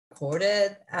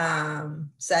recorded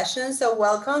session. So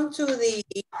welcome to the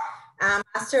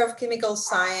Master of Chemical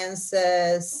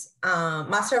Sciences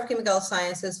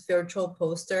virtual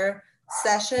poster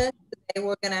session. Today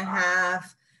we're gonna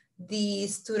have the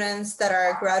students that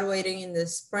are graduating in the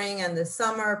spring and the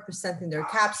summer presenting their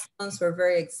capstones. We're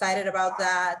very excited about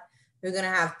that. We're gonna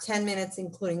have 10 minutes,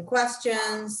 including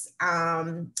questions.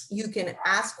 You can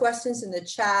ask questions in the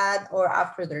chat or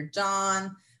after they're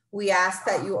done. We ask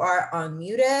that you are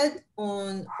unmuted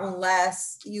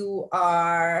unless you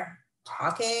are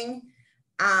talking.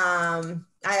 I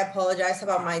apologize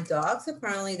about my dogs.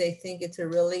 Apparently they think it's a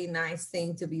really nice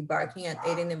thing to be barking at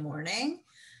 8 in the morning.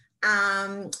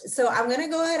 So I'm gonna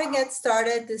go ahead and get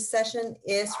started. This session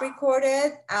is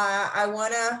recorded. I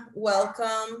wanna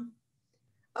welcome,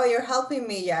 oh, you're helping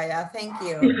me, Yaya, thank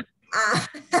you.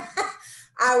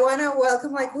 I wanna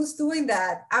welcome, like, who's doing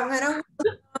that? I'm gonna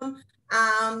welcome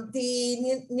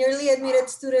the newly admitted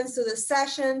students to the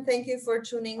session. Thank you for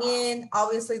tuning in.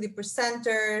 Obviously the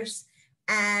presenters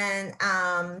and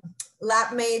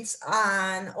lab mates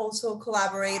and also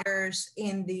collaborators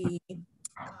in the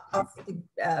of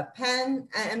the Penn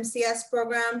MCS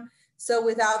program. So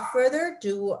without further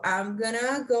ado, I'm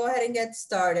gonna go ahead and get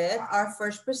started. Our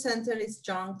first presenter is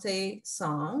Jong Tae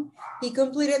Song. He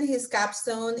completed his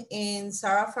capstone in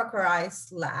Sarah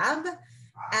Fakarai's lab.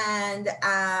 And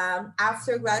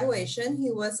after graduation,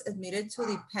 he was admitted to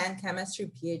the Penn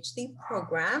Chemistry PhD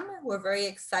program. We're very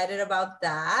excited about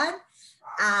that.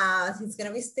 He's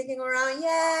gonna be sticking around,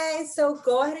 yay! So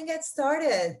go ahead and get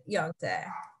started, Jong Tae.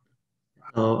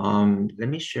 So let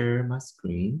me share my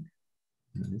screen.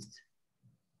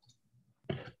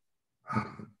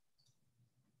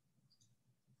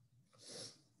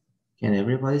 Can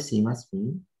everybody see my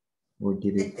screen? Or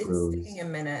did it close? It's taking a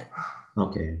minute.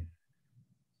 Okay.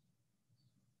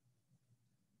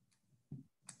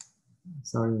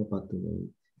 Sorry about the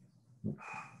wait.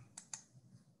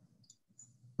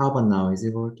 How about now? Is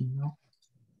it working now?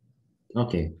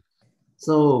 Okay.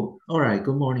 So, all right.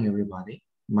 Good morning, everybody.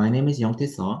 My name is Jong Tae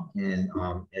Song, and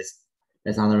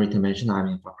as Anna-Rita mentioned, I'm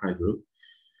in Fakurai Group.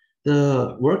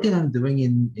 The work that I'm doing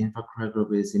in Fakurai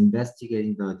Group is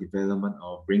investigating the development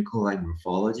of wrinkle-like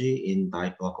morphology in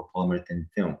diblocopolymer thin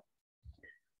film.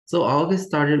 So I'll get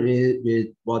started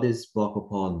with what is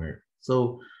blocopolymer.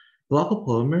 So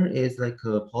blocopolymer is like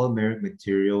a polymeric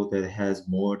material that has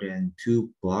more than 2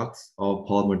 blocks of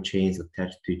polymer chains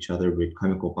attached to each other with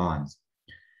chemical bonds.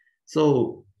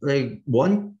 So like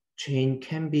one chain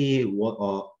can be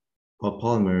a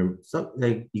polymer, so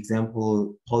like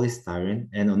example, polystyrene,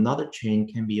 and another chain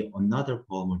can be another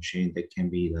polymer chain that can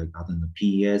be like, I don't know,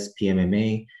 PES,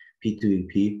 PMMA,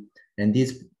 P2EP, and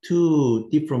these 2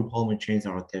 different polymer chains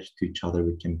are attached to each other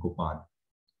with chemical bond.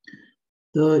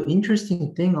 The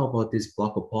interesting thing about this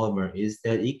block of polymer is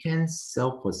that it can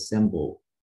self-assemble.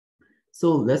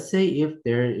 So let's say if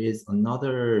there is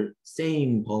another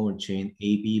same polymer chain,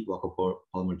 AB block of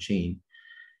polymer chain,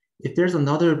 if there's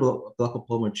another block of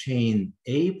polymer chain,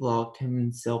 A block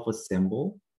can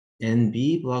self-assemble and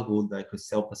B block would like to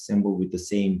self-assemble with the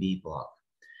same B block.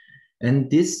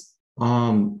 And this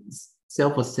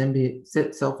self-assembly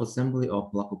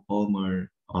of block of polymer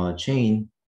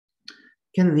chain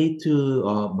can lead to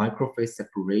microphase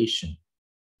separation.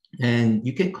 And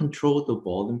you can control the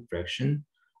volume fraction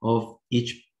of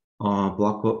each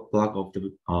block of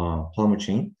the polymer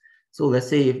chain. So let's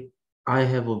say if I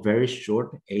have a very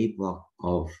short A block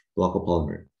of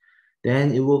polymer,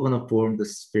 then it will gonna form the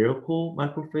spherical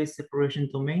microphase separation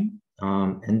domain.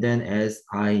 And then as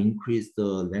I increase the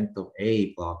length of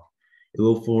A block, it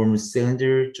will form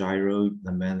cylinder, gyroid,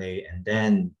 lamellae, and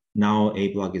then now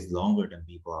A block is longer than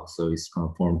B block. So it's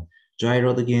gonna form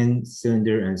gyroid again,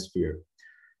 cylinder, and sphere.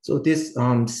 So this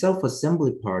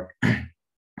self-assembly part,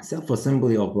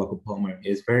 self-assembly of blocopolymer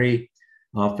is very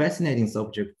fascinating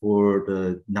subject for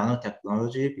the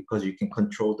nanotechnology because you can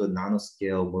control the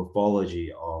nanoscale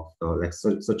morphology of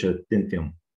such a thin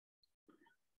film.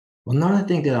 Another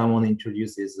thing that I want to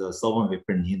introduce is solvent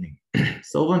vapor annealing.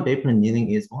 Solvent vapor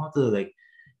annealing is one of the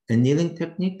annealing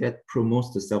technique that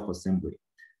promotes the self-assembly.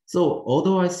 So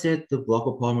although I said the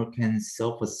blocopolymer can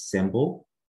self-assemble,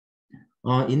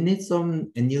 it needs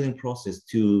some annealing process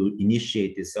to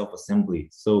initiate the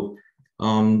self-assembly. So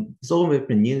solvent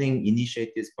vapor annealing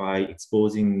initiates this by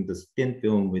exposing the thin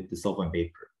film with the solvent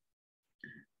vapor.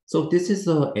 So this is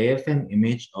an AFM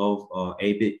image of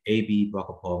AB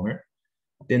blocopolymer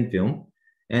thin film,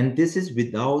 and this is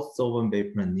without solvent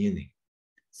vapor annealing.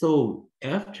 So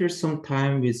after some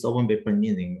time with solvent vapor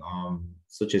annealing,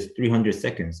 such as 300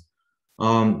 seconds,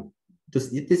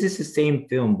 this is the same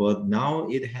film, but now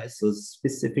it has a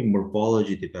specific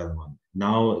morphology development.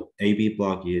 now AB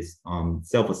block is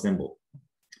self-assembled.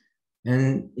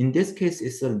 And in this case,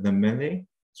 it's a lamellae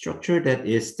structure that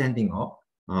is standing up.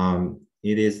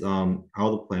 It is out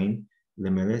of plane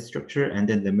lamellae structure, and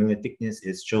then lamellae thickness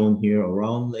is shown here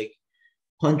around like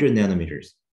 100 nanometers.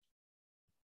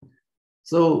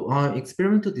 So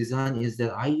experimental design is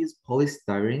that I use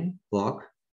polystyrene block,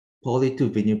 poly to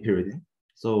vinyl pyridine,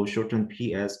 so shortened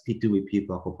PS P2VP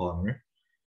block of polymer.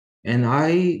 And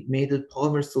I made a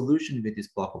polymer solution with this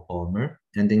block of polymer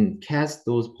and then cast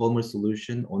those polymer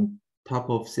solution on top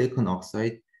of silicon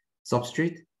oxide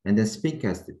substrate and then spin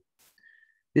cast it.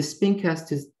 This spin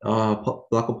casted block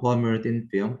of polymer thin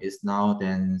film is now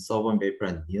then solvent vapor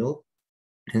annealed,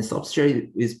 and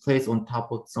substrate is placed on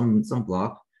top of some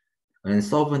block, and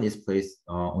solvent is placed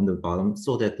on the bottom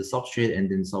so that the substrate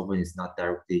and then solvent is not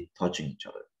directly touching each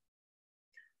other.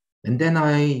 And then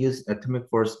I use atomic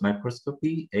force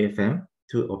microscopy, AFM,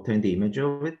 to obtain the image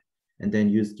of it, and then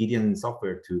use Gideon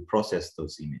software to process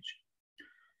those images.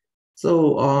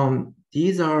 So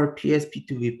these are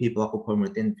PSP2VP block of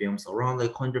polymer thin films around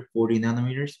like 140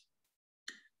 nanometers.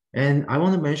 And I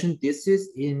want to mention this is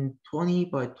in 20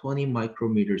 by 20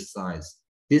 micrometer size.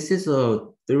 This is a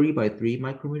 30 by 3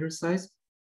 micrometer size.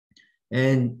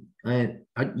 And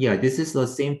yeah, this is the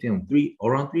same film,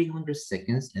 around 300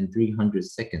 seconds and 300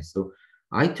 seconds. So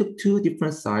I took two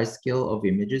different size scale of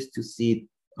images to see,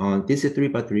 this is 3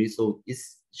 by 3, so it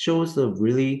shows a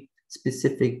really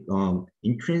specific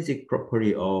intrinsic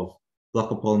property of block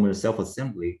of polymer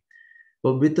self-assembly.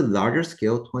 But with the larger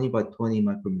scale, 20 by 20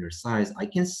 micrometer size, I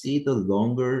can see the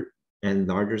longer and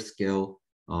larger scale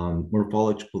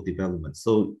morphological development.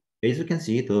 So as you can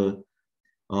see, the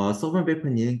solvent vapor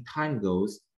annealing time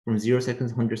goes from 0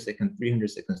 seconds, 100 seconds, 300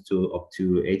 seconds to up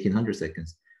to 1800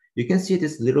 seconds. You can see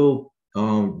this little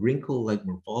wrinkle-like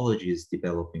morphology is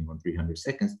developing on 300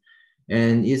 seconds,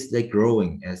 and it's like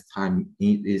growing as time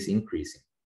is increasing.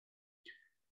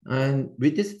 And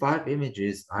with these 5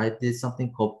 images, I did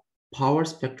something called power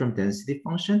spectrum density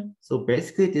function. So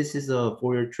basically, this is a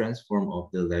Fourier transform of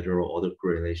the lateral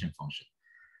autocorrelation function.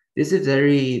 This is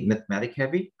very mathematic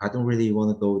heavy. I don't really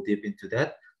want to go deep into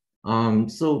that.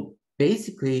 So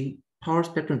basically, power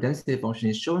spectrum density function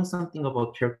is showing something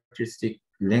about characteristic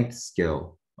length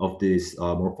scale of this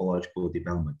morphological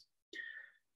development.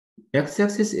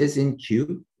 X-axis is in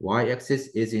Q, Y-axis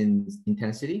is in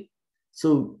intensity.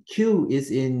 So Q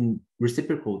is in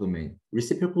reciprocal domain.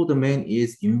 Reciprocal domain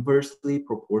is inversely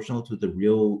proportional to the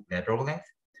real lateral length.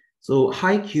 So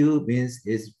high Q means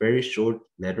it's very short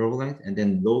lateral length, and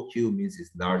then low Q means it's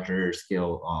larger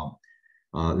scale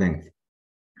length.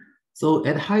 So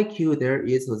at high Q, there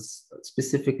is a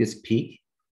specific peak.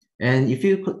 And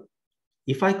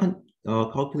if I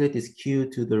calculate this Q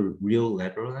to the real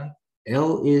lateral length,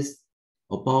 L is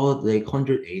about like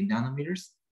 108 nanometers.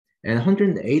 And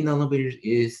 108 nanometers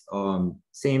is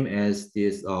same as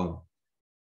this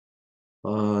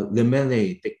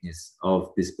lamellae thickness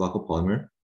of this block of polymer.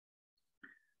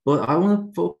 But I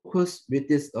want to focus with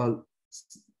this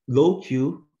low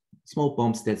Q, small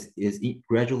bumps that is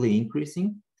gradually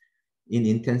increasing in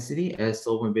intensity as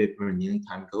solvent vapor annealing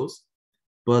time goes,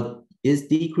 but is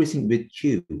decreasing with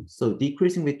Q. So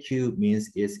decreasing with Q means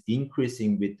it's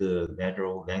increasing with the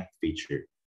lateral length feature.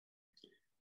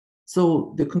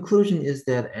 So the conclusion is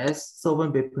that as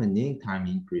solvent vapor annealing time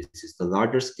increases, the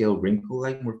larger scale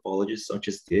wrinkle-like morphologies such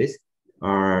as this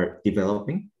are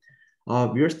developing.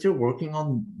 We are still working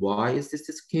on why is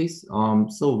this case.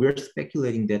 So we're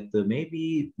speculating that the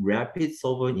maybe rapid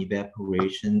solvent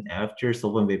evaporation after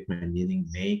solvent vapor annealing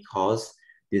may cause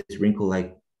this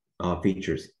wrinkle-like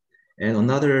features. And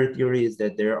another theory is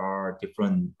that there are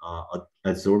different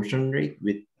adsorption rate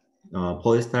with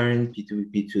polystyrene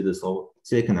P2VP to the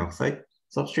silicon oxide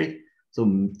substrate.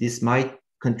 So this might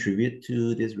contribute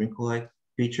to this wrinkle-like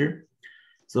feature.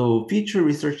 So future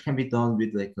research can be done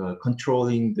with like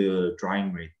controlling the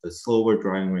drying rate, the slower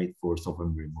drying rate for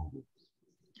solvent removal.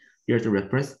 Here's the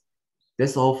reference.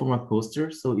 That's all for my poster.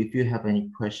 So if you have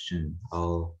any question,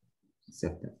 I'll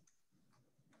accept that.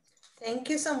 Thank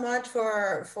you so much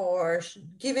for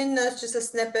giving us just a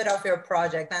snippet of your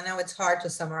project. I know it's hard to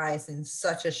summarize in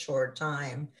such a short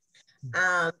time.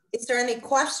 Is there any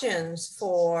questions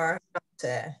for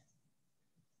Dante?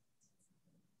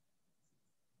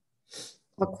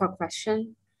 A quick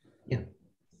question. Yeah.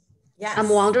 Yes. I'm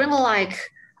wondering like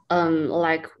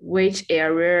which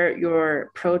area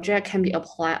your project can be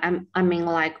applied. I mean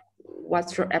like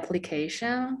what's your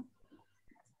application?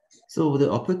 So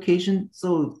the application,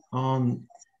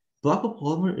 block of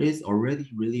polymer is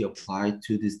already really applied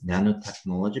to this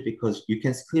nanotechnology because you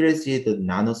can clearly see the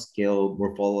nanoscale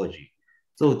morphology.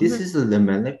 So this is a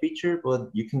lamellar feature,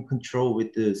 but you can control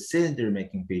with the cylinder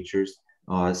making features,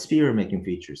 sphere making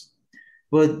features.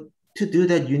 But to do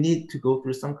that, you need to go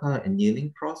through some kind of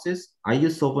annealing process. I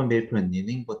use solvent vapor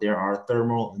annealing, but there are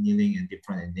thermal annealing and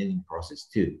different annealing process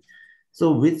too.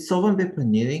 So with solvent vapor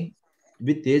annealing,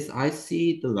 with this, I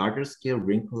see the larger scale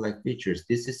wrinkle-like features.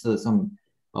 This is some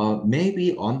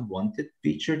maybe unwanted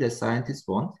feature that scientists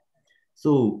want.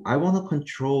 So I want to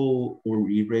control or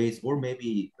erase or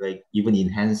maybe like even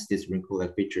enhance this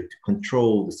wrinkle-like feature to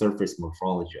control the surface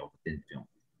morphology of the thin film.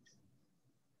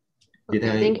 Did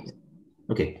Okay, I? thank you.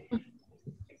 Okay.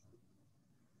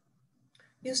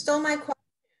 You stole my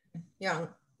question,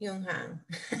 Young Han.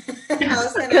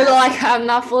 Because like I'm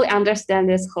not fully understand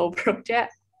this whole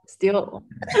project still.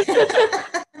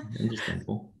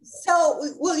 Understandable.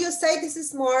 So will you say this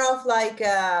is more of like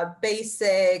a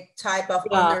basic type of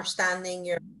understanding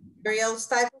your materials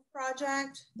type of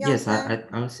project? Yes, I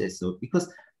would say so,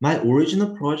 because my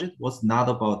original project was not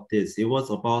about this. It was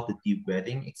about the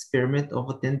de-wetting experiment of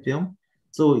a thin film.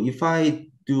 So if I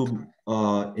do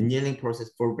annealing process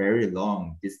for very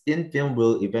long, this thin film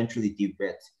will eventually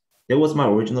de-wet. That was my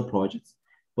original project.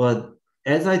 But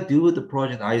as I do the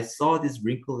project, I saw these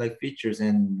wrinkle-like features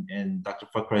and Dr.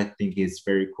 Fakar, I think is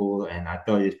very cool. And I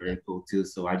thought it's very cool too.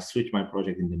 So I switched my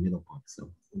project in the middle point.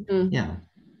 So yeah.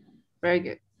 Very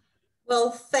good. Well,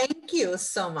 thank you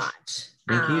so much.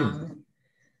 Thank you.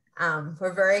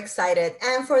 We're very excited.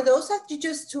 And for those that you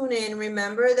just tune in,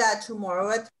 remember that tomorrow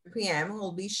at 3 p.m.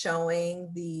 we'll be showing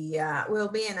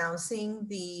we'll be announcing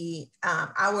the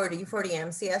awardee for the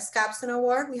MCS Capstone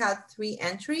Award. We had 3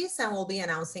 entries and we'll be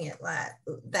announcing it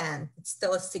then. It's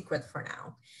still a secret for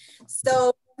now.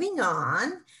 So moving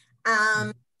on,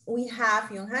 we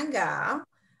have Young-Han Gao.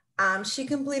 She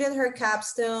completed her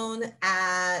capstone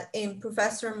in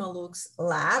Professor Maluk's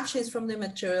lab. She's from the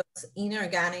Materials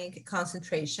Inorganic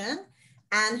Concentration.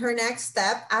 And her next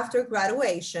step after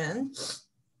graduation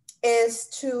is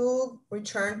to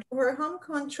return to her home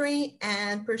country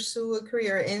and pursue a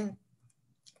career in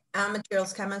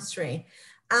materials chemistry.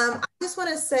 I just want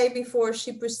to say before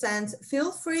she presents,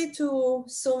 feel free to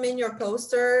zoom in your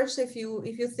posters if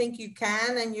you think you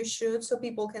can, and you should, so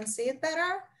people can see it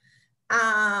better.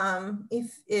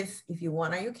 If you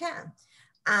want to, you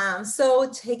can. So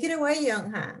take it away,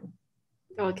 Young-Han.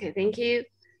 Okay, thank you.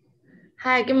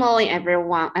 Hi, good morning,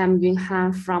 everyone. I'm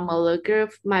Young-Han from Maluk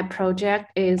Group. My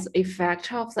project is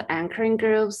effect of the anchoring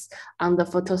groups on the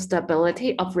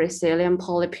photostability of resilient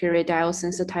polypyridyl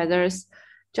sensitizers.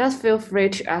 Just feel free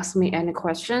to ask me any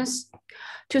questions.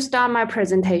 To start my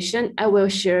presentation, I will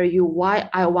share you why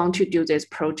I want to do this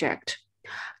project.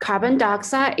 Carbon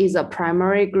dioxide is a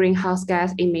primary greenhouse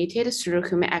gas emitted through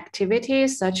human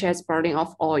activities such as burning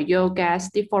of oil, gas,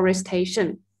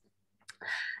 deforestation.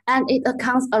 And it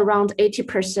accounts around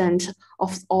 80%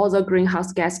 of all the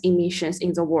greenhouse gas emissions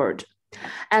in the world.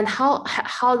 And how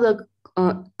the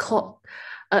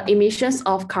emissions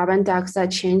of carbon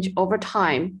dioxide change over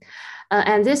time.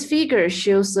 And this figure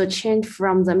shows the change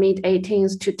from the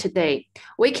mid-18th to today.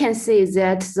 We can see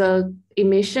that the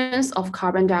emissions of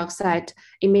carbon dioxide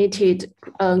emitted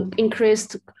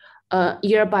increased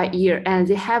year by year, and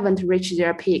they haven't reached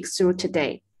their peaks through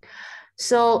today.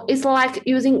 So it's like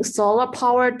using solar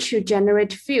power to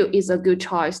generate fuel is a good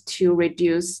choice to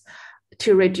reduce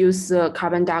the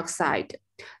carbon dioxide.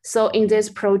 So in this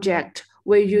project,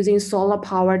 we're using solar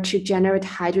power to generate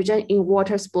hydrogen in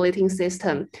water splitting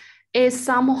system. Is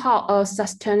somehow a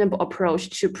sustainable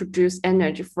approach to produce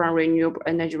energy from renewable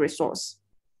energy resource.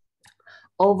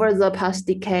 Over the past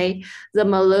decade, the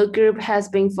Maluk Group has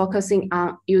been focusing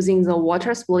on using the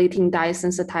water splitting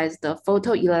dye-sensitized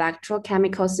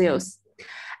photoelectrochemical cells.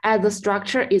 As the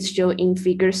structure is shown in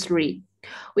figure 3,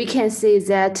 we can see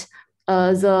that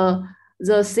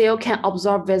the cell can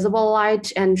absorb visible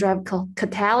light and drive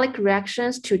catalytic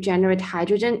reactions to generate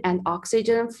hydrogen and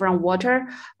oxygen from water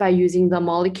by using the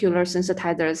molecular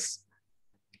sensitizers.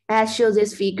 As shown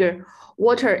this figure,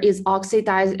 water is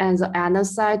oxidized on the anode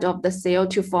side of the cell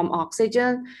to form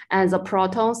oxygen, and the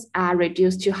protons are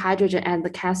reduced to hydrogen at the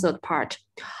cathode part.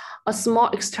 A small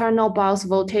external bias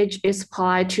voltage is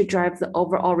applied to drive the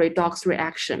overall redox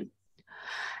reaction.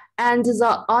 And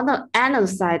the anode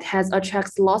side has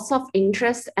attracts lots of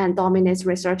interest and dominates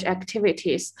research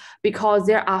activities because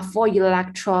there are 4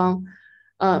 electron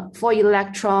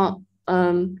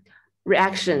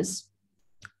reactions.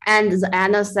 And the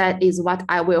anode side is what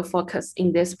I will focus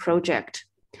in this project.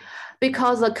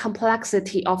 Because the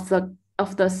complexity of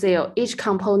the cell, each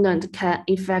component can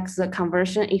affect the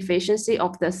conversion efficiency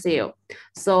of the cell.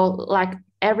 So like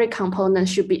every component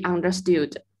should be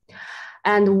understood.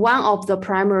 And one of the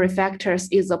primary factors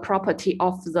is the property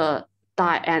of the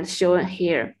dye, and shown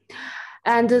here.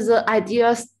 And the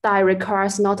ideal dye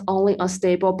requires not only a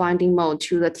stable binding mode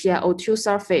to the TiO2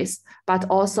 surface, but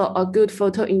also a good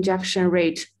photo injection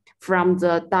rate from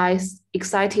the dye's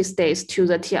excited states to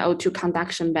the TiO2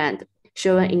 conduction band,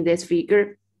 shown in this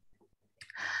figure.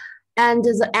 And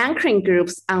the anchoring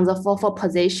groups on the 4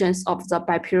 positions of the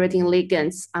bipyridine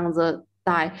ligands on the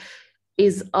dye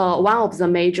is one of the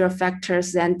major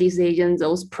factors that decision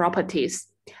those properties.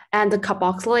 And the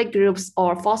carboxylate groups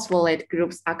or phosphorylate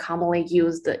groups are commonly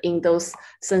used in those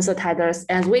sensitizers.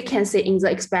 As we can see in the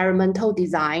experimental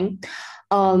design,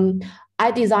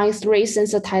 I designed 3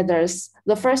 sensitizers.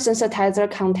 The first sensitizer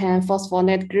contains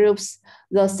phosphonate groups.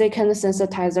 The second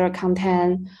sensitizer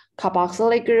contains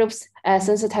carboxylate groups, and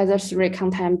sensitizer 3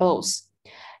 contain both.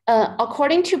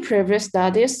 According to previous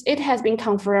studies, it has been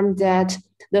confirmed that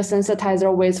the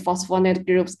sensitizer with phosphonate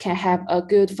groups can have a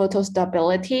good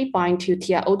photostability bind to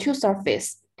TiO2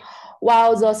 surface,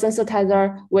 while the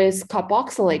sensitizer with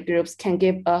carboxylate groups can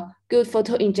give a good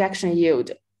photo injection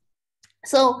yield.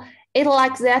 So it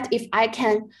like that if I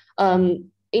can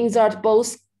insert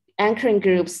both anchoring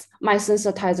groups, my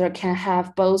sensitizer can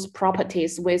have both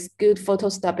properties with good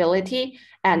photostability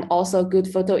and also good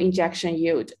photo injection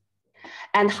yield.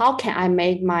 And how can I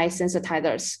make my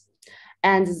sensitizers?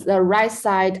 And the right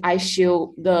side, I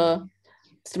show the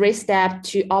 3 steps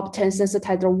to obtain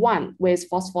sensitizer 1 with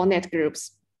phosphonate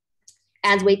groups.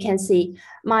 As we can see,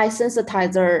 my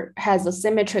sensitizer has a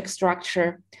symmetric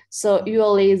structure. So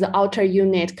usually the outer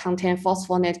unit contain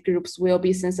phosphonate groups will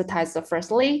be sensitized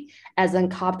firstly, and then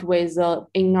coupled with the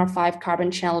inner 5 carbon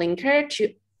chain linker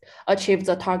to achieve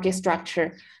the target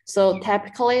structure. So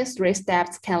typically 3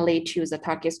 steps can lead to the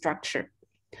target structure.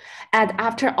 And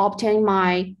after obtaining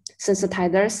my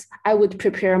sensitizers, I would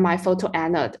prepare my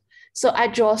photoanode. So I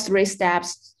draw 3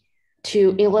 steps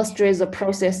to illustrate the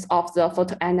process of the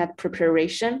photoanode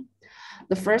preparation.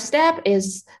 The first step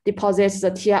is deposit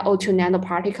the TiO2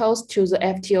 nanoparticles to the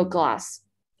FTO glass.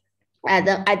 And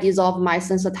then I dissolve my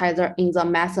sensitizer in the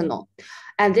methanol.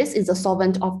 And this is the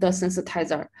solvent of the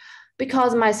sensitizer.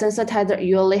 Because my sensitizer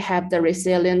usually have the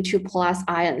resilient 2+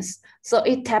 ions, so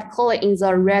it typically in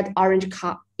the red-orange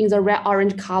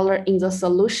color in the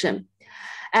solution.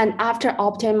 And after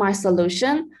obtaining my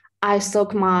solution, I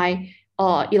soak my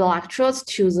electrodes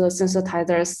to the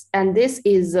sensitizers, and this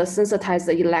is the sensitized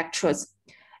electrodes.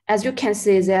 As you can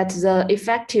see that the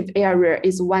effective area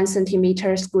is 1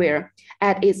 centimeter square,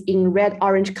 and it's in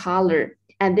red-orange color,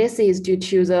 and this is due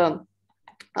to the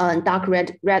dark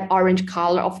red-orange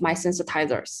color of my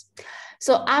sensitizers.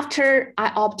 So after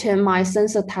I obtain my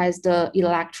sensitized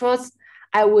electrodes,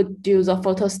 I would do the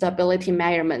photostability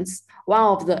measurements. One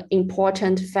of the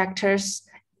important factors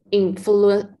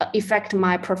affect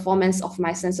my performance of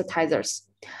my sensitizers.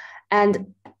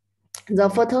 And the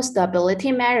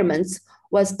photostability measurements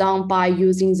was done by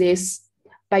using this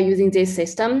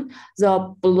system.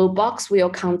 The blue box will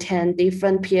contain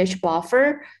different pH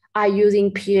buffer. I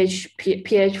using pH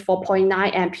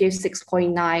 4.9 and pH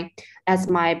 6.9 as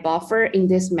my buffer in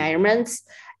these measurements.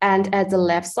 And at the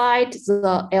left side,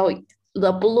 the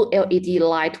blue LED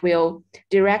light will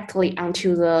directly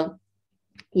onto the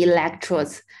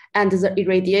electrodes, and the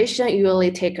irradiation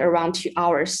usually take around 2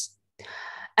 hours.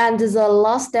 And the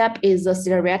last step is the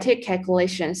theoretic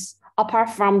calculations. Apart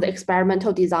from the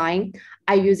experimental design,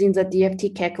 I using the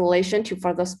DFT calculation to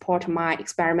further support my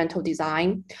experimental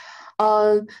design.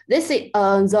 This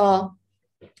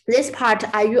part,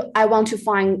 I want to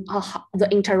find the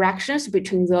interactions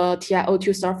between the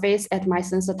TiO2 surface and my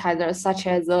sensitizer, such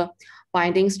as the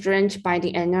binding strength,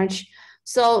 binding energy.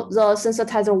 So the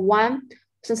sensitizer one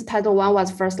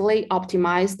was firstly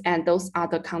optimized, and those are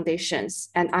the conditions.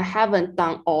 And I haven't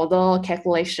done all the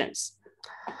calculations.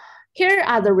 Here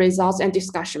are the results and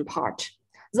discussion part.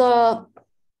 The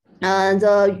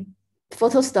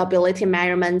photostability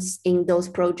measurements in those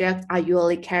projects are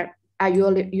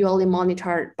usually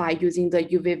monitored by using the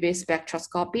UVV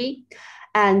spectroscopy.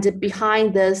 And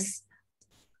behind the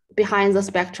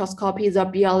spectroscopy, the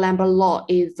Beer-Lambert law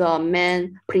is the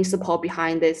main principle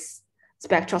behind this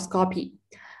spectroscopy.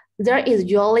 There is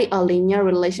usually a linear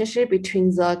relationship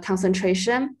between the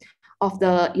concentration of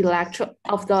the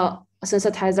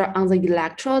sensitizer on the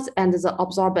electrodes and the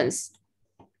absorbance.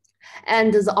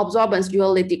 And the absorbance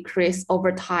usually decrease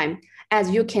over time,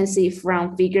 as you can see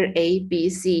from figure A, B,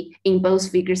 C in both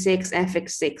figure 6 and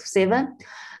figure 7.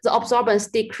 The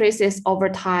absorbance decreases over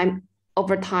time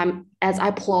as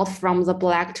I plot from the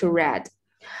black to red.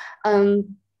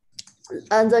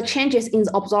 And the changes in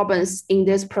the absorbance in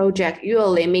this project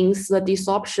usually means the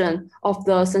desorption of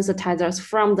the sensitizers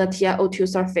from the TiO2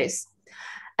 surface.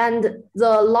 And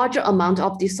the larger amount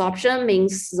of desorption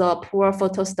means the poor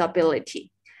photostability.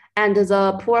 And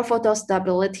the poor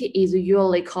photostability is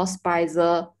usually caused by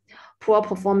the poor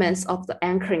performance of the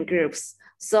anchoring groups.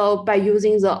 So by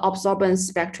using the absorbance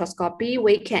spectroscopy,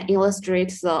 we can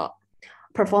illustrate the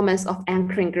performance of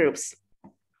anchoring groups.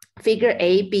 Figure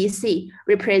A, B, C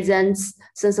represents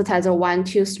sensitizer 1,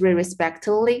 2, 3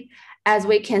 respectively. As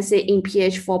we can see in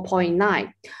pH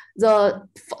 4.9, the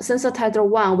sensitizer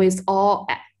 1 with all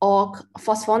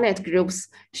phosphonate groups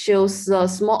shows the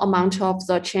small amount of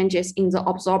the changes in the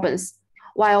absorbance,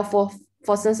 while for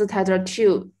sensitizer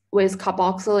 2 with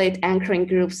carboxylate anchoring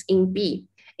groups in B,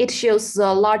 it shows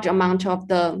the large amount of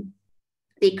the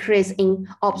decrease in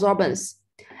absorbance.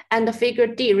 And the figure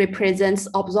D represents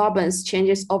absorbance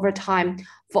changes over time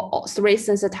for all 3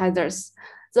 sensitizers.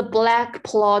 The black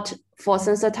plot for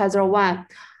sensitizer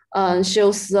 1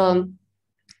 shows the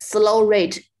slow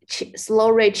rate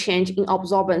change in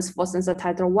absorbance for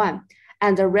sensitizer 1.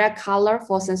 And the red color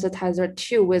for sensitizer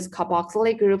 2 with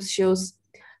carboxylate groups shows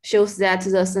that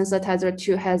the sensitizer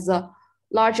 2 has a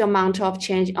large amount of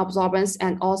change in absorbance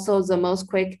and also the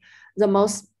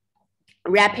most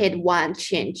rapid one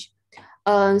change.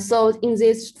 So in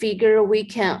this figure, we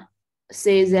can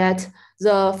say that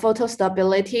the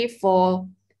photostability for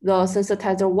the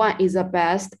sensitizer 1 is the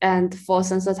best, and for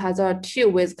sensitizer 2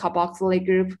 with carboxylate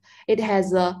group, it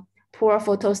has a poor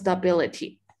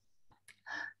photostability.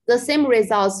 The same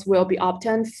results will be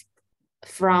obtained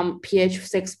from pH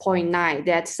 6.9,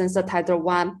 that sensitizer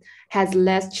 1 has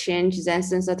less change than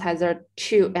sensitizer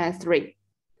 2 and 3.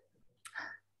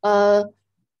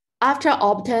 After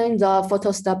obtaining the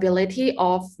photostability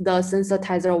of the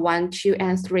sensitizer 1, 2,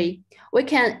 and 3, we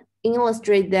can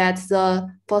illustrate that the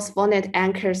phosphonate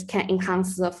anchors can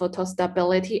enhance the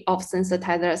photostability of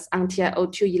sensitizers on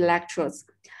TiO2 electrodes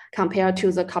compared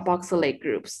to the carboxylate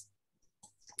groups.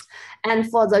 And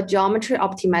for the geometry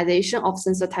optimization of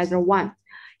sensitizer 1,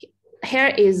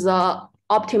 here is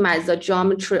optimize the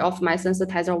geometry of my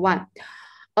sensitizer 1.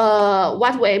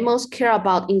 What we most care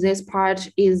about in this part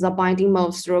is the binding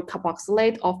mode through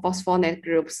carboxylate or phosphonate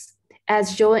groups.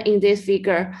 As shown in this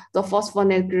figure, the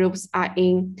phosphonate groups are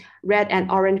in red and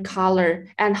orange color,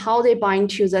 and how they bind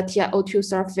to the TiO2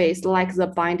 surface, like the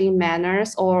binding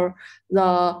manners or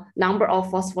the number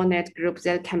of phosphonate groups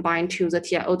that can bind to the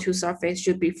TiO2 surface,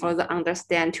 should be further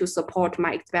understood to support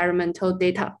my experimental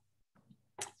data.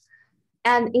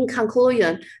 And in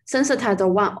conclusion, sensitizer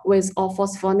 1 with all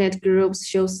phosphonate groups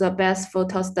shows the best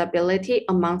photostability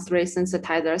among 3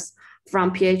 sensitizers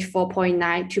from pH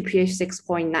 4.9 to pH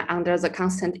 6.9 under the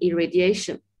constant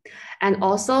irradiation. And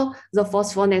also, the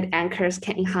phosphonate anchors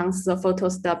can enhance the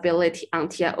photostability on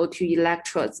TiO2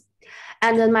 electrodes.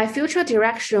 And then my future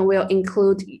direction will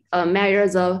include measure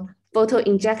the photo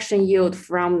injection yield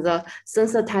from the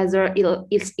sensitizer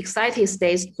excited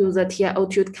state to the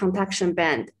TiO2 conduction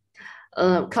band.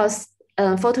 Because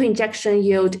photo injection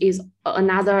yield is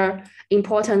another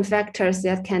important factor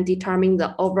that can determine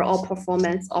the overall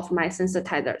performance of my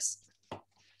sensitizers.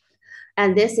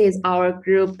 And this is our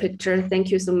group picture. Thank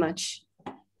you so much.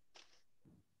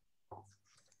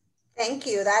 Thank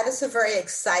you. That is a very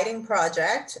exciting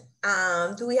project.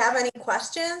 Do we have any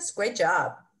questions? Great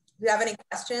job. Do you have any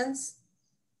questions?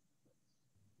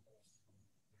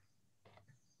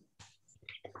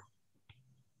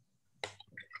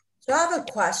 So I have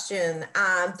a question.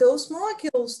 Those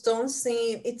molecules don't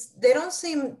seem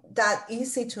that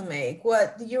easy to make.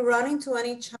 What, do you run into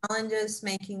any challenges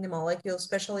making the molecules,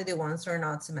 especially the ones that are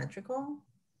not symmetrical?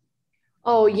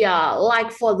 Oh yeah,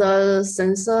 like for the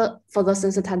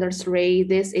sensitizer 3,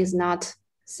 this is not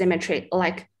symmetric.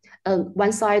 Like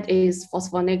one side is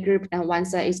phosphonate group and one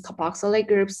side is carboxylate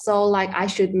group. So like I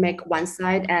should make one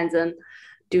side and then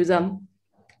do the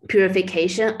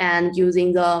purification and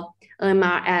using the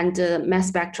NMR and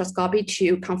mass spectroscopy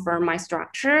to confirm my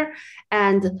structure.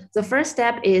 And the first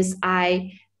step is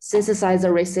I synthesize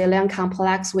a resilient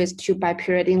complex with 2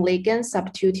 bipyridine ligands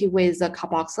substituted with the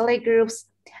carboxylate groups.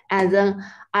 And then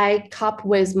I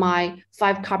couple with my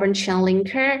 5 carbon chain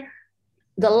linker.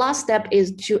 The last step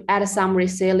is to add some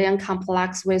resilient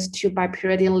complex with 2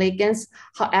 bipyridine ligands.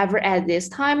 However, at this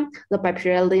time, the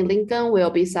bipyridine ligand will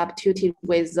be substituted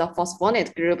with the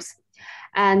phosphonate groups.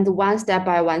 And one step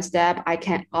by one step, I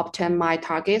can obtain my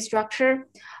target structure.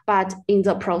 But in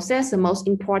the process, the most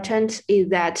important is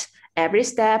that every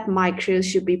step, my crude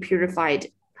should be purified.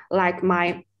 Like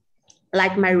my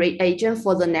reagent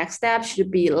for the next step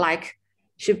should be like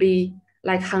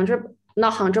 100,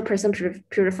 not 100%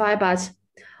 purified, but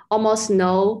almost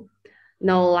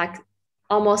like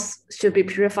almost should be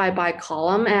purified by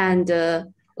column and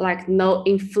like no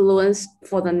influence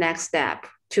for the next step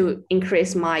to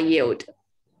increase my yield.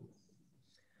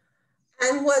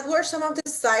 And what were some of the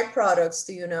side products,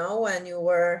 do you know, when you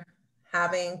were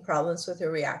having problems with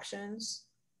your reactions?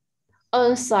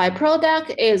 A side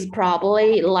product is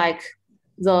probably like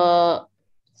the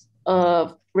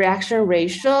reaction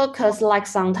ratio, because like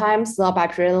sometimes the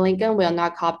bipyridine ligand will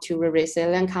not couple to the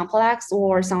resilient complex,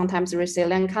 or sometimes the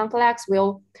resilient complex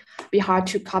will be hard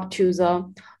to couple to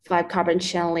the 5-carbon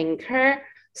chain linker.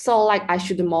 So like I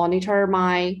should monitor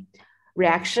my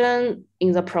reaction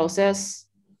in the process.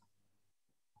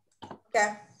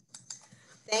 Okay,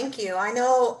 thank you. I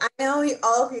know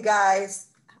all of you guys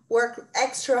worked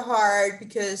extra hard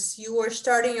because you were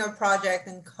starting your project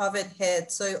and COVID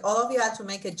hit. So all of you had to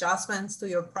make adjustments to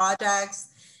your projects.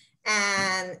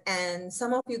 And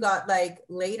some of you got like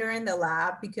later in the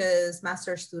lab because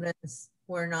master students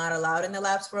were not allowed in the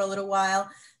labs for a little while.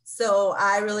 So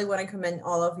I really want to commend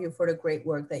all of you for the great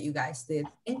work that you guys did.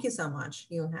 Thank you so much,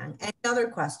 Yoonhan. Any other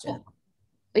questions?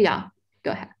 Yeah,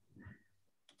 go ahead.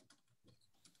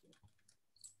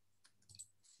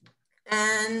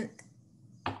 And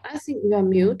I think you are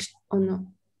mute or no?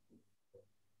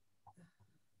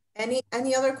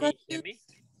 any other questions?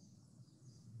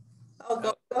 Oh,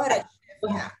 go ahead.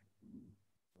 Yeah.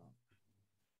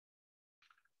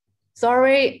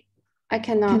 Sorry, I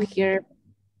cannot hear.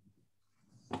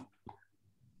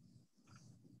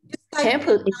 Can you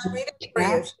put it I'll read it in for you,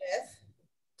 chat? Shiv.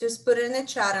 Just put it in the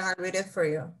chat and I'll read it for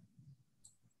you.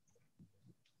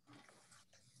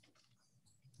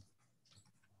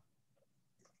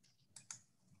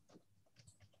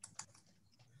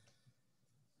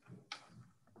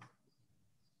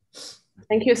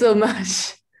 Thank you so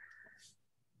much.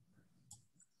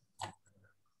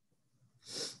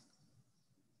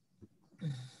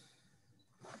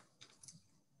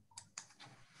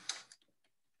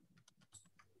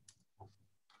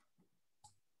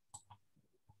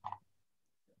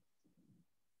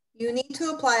 You need to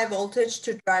apply a voltage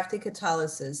to drive the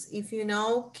catalysis. If you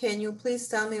know, can you please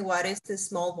tell me what is the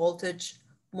small voltage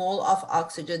mole of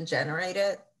oxygen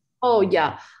generated? Oh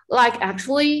yeah, like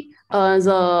actually,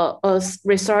 the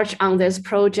research on this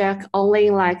project only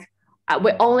like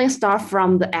we only start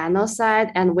from the anode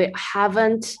side, and we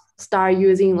haven't start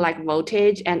using like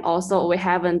voltage, and also we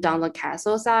haven't done the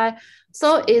cathode side.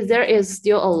 So there is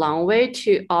still a long way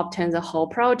to obtain the whole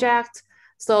project.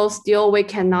 So still we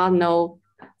cannot know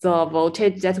the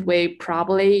voltage that we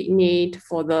probably need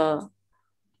for the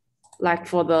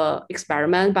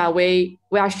experiment, but we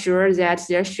are sure that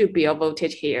there should be a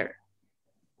voltage here.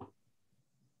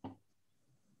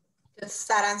 Does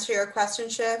that answer your question,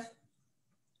 Shiv?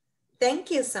 Thank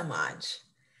you so much.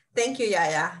 Thank you,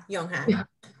 Yaya, Younghan.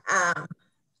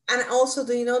 And also,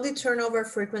 do you know the turnover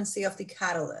frequency of the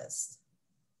catalyst?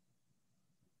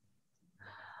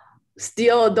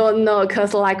 Still don't know,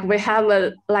 because like we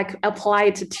haven't like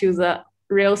applied to the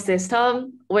real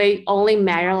system. We only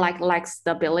measure like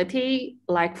stability,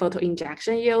 like photo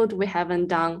injection yield. We haven't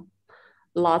done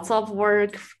lots of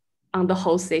work on the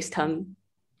whole system.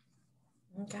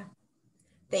 Okay,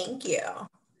 thank you.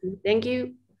 Thank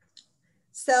you.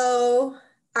 So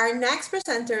our next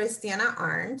presenter is Diana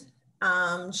Arndt.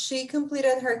 She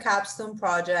completed her capstone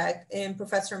project in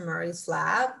Professor Murray's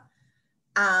lab.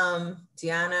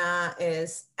 Diana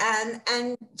is,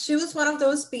 and she was one of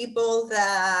those people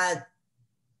that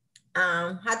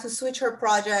had to switch her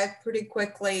project pretty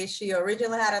quickly. She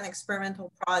originally had an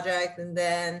experimental project, and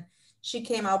then she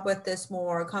came up with this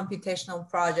more computational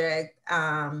project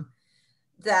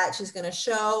that she's going to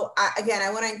show. Again,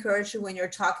 I want to encourage you when you're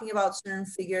talking about certain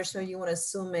figures, so you want to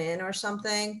zoom in or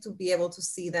something to be able to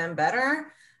see them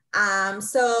better.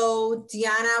 So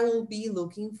Diana will be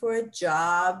looking for a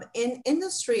job in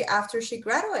industry after she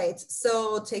graduates.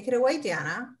 So take it away,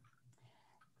 Diana.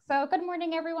 So good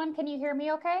morning, everyone. Can you hear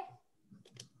me okay?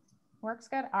 Works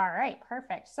good. All right,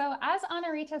 perfect. So as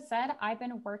Anarita said, I've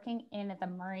been working in the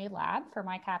Murray lab for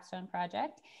my capstone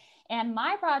project. And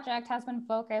my project has been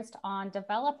focused on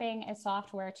developing a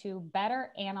software to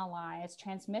better analyze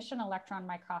transmission electron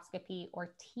microscopy,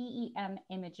 or TEM,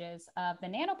 images of the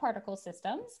nanoparticle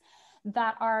systems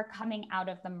that are coming out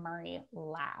of the Murray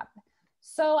lab.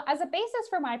 So as a basis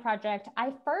for my project,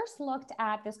 I first looked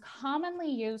at this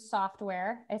commonly used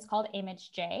software. It's called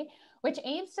ImageJ, which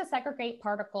aims to segregate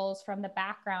particles from the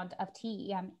background of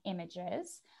TEM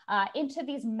images into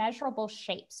these measurable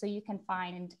shapes, so you can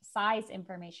find size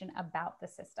information about the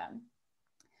system.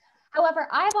 However,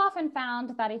 I've often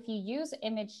found that if you use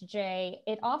ImageJ,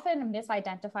 it often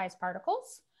misidentifies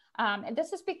particles. And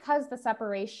this is because the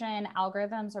separation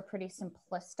algorithms are pretty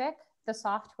simplistic. The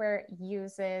software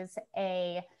uses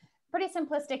a pretty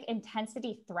simplistic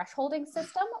intensity thresholding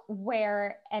system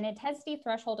where an intensity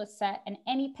threshold is set and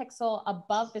any pixel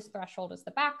above this threshold is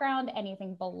the background,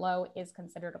 anything below is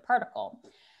considered a particle.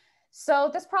 So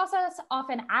this process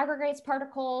often aggregates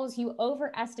particles, you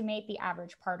overestimate the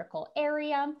average particle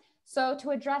area. So to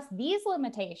address these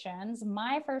limitations,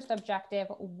 my first objective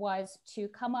was to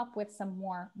come up with some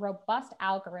more robust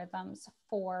algorithms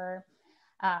for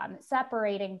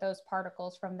separating those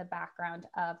particles from the background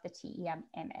of the TEM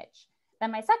image.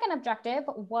 Then my second objective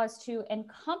was to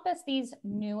encompass these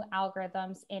new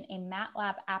algorithms in a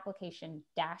MATLAB application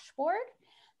dashboard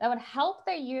that would help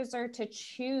the user to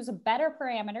choose better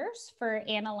parameters for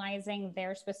analyzing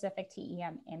their specific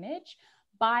TEM image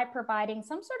by providing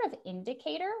some sort of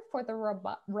indicator for the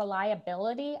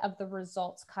reliability of the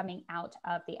results coming out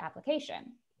of the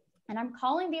application. And I'm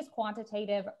calling these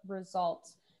quantitative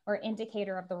results or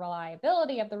indicator of the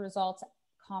reliability of the results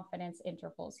confidence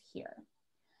intervals here.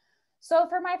 So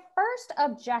for my first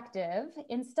objective,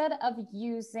 instead of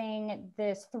using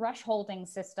this thresholding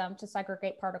system to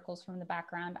segregate particles from the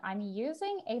background, I'm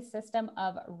using a system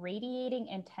of radiating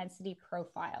intensity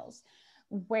profiles,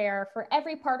 where for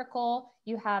every particle,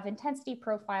 you have intensity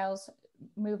profiles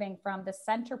moving from the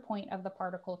center point of the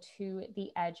particle to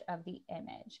the edge of the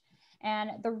image.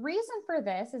 And the reason for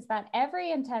this is that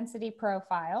every intensity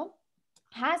profile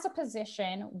has a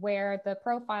position where the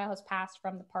profile has passed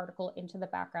from the particle into the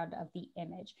background of the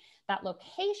image. That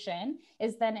location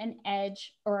is then an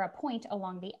edge or a point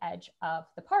along the edge of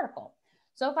the particle.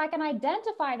 So if I can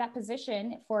identify that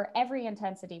position for every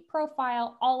intensity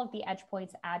profile, all of the edge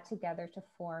points add together to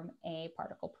form a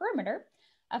particle perimeter,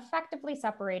 effectively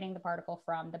separating the particle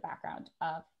from the background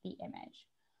of the image.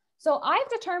 So I've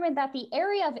determined that the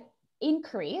area of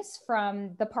increase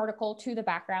from the particle to the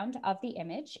background of the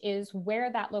image is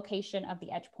where that location of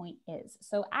the edge point is.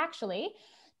 So actually,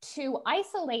 to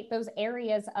isolate those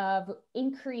areas of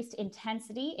increased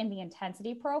intensity in the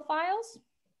intensity profiles,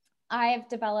 I've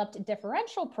developed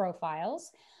differential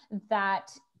profiles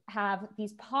that have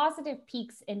these positive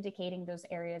peaks indicating those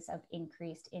areas of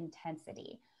increased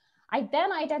intensity. I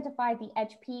then identified the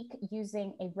edge peak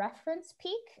using a reference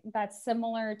peak that's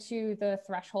similar to the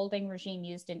thresholding regime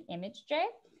used in ImageJ.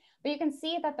 But you can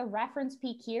see that the reference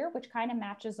peak here, which kind of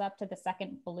matches up to the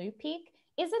second blue peak,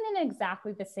 isn't in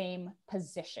exactly the same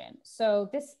position. So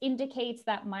this indicates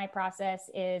that my process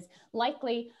is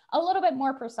likely a little bit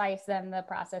more precise than the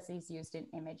processes used in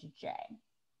ImageJ.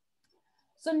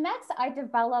 So next, I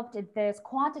developed this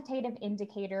quantitative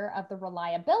indicator of the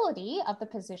reliability of the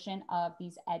position of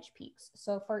these edge peaks.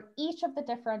 So for each of the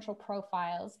differential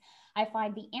profiles, I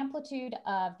find the amplitude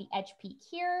of the edge peak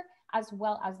here, as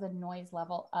well as the noise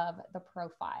level of the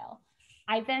profile.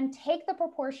 I then take the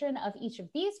proportion of each of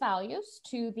these values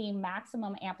to the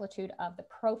maximum amplitude of the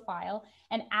profile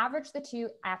and average the two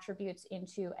attributes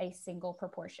into a single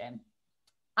proportion.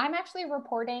 I'm actually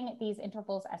reporting these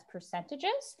intervals as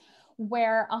percentages,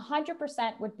 where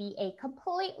 100% would be a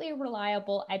completely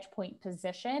reliable edge point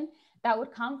position that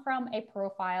would come from a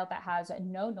profile that has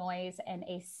no noise and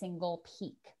a single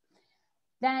peak.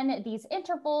 Then these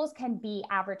intervals can be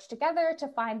averaged together to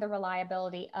find the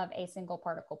reliability of a single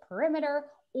particle perimeter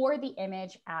or the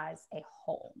image as a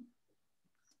whole.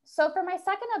 So for my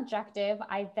second objective,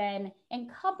 I then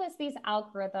encompass these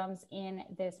algorithms in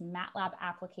this MATLAB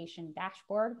application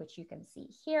dashboard, which you can see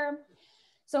here.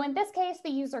 So in this case, the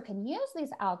user can use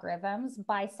these algorithms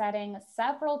by setting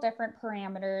several different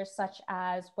parameters, such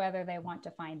as whether they want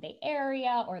to find the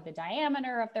area or the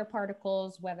diameter of their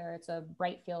particles, whether it's a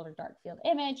bright field or dark field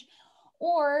image,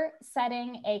 or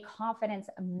setting a confidence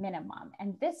minimum.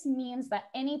 And this means that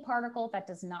any particle that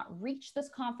does not reach this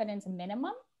confidence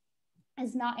minimum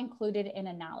is not included in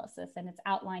analysis, and it's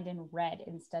outlined in red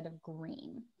instead of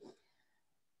green.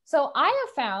 So I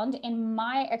have found in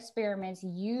my experiments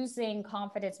using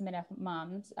confidence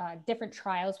minimums, different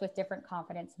trials with different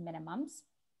confidence minimums,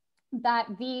 that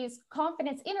these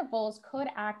confidence intervals could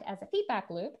act as a feedback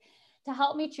loop to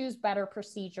help me choose better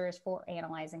procedures for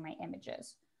analyzing my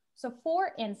images. So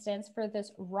for instance, for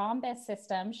this rhombus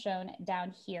system shown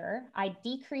down here, I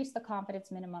decreased the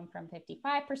confidence minimum from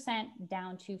 55%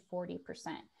 down to 40%.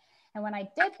 And when I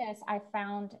did this, I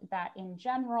found that in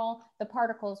general, the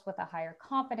particles with a higher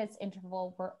confidence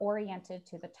interval were oriented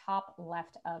to the top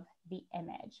left of the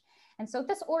image. And so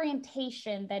this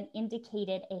orientation then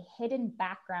indicated a hidden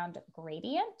background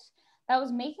gradient that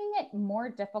was making it more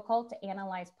difficult to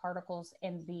analyze particles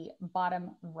in the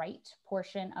bottom right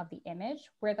portion of the image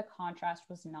where the contrast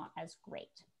was not as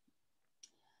great.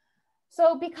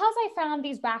 So because I found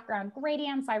these background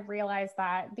gradients, I realized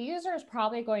that the user is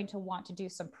probably going to want to do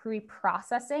some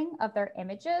pre-processing of their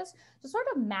images to sort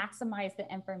of maximize the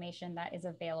information that is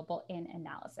available in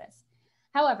analysis.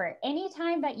 However,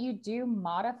 anytime that you do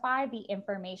modify the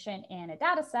information in a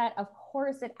data set, of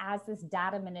course, it has this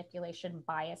data manipulation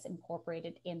bias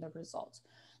incorporated in the results.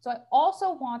 So I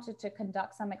also wanted to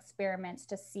conduct some experiments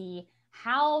to see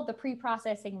how the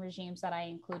pre-processing regimes that I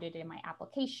included in my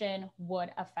application would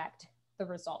affect the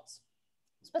results.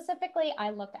 Specifically, I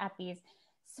looked at these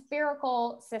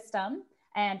spherical system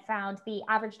and found the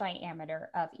average diameter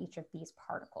of each of these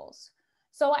particles.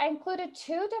 So I included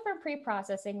two different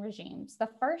pre-processing regimes. The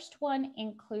first one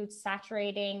includes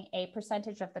saturating a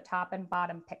percentage of the top and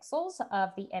bottom pixels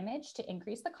of the image to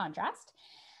increase the contrast.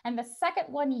 And the second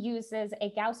one uses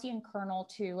a Gaussian kernel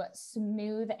to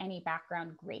smooth any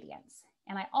background gradients.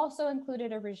 And I also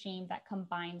included a regime that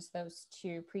combines those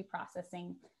two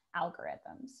pre-processing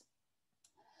algorithms.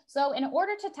 So in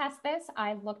order to test this,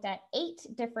 I looked at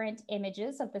 8 different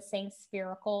images of the same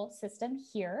spherical system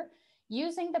here,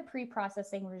 using the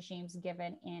pre-processing regimes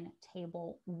given in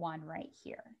table 1 right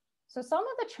here. So some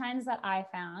of the trends that I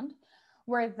found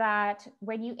were that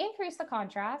when you increase the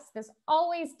contrast, this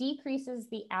always decreases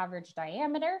the average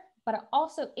diameter, but it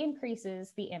also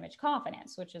increases the image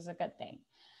confidence, which is a good thing.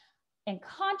 In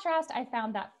contrast, I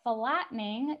found that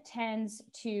flattening tends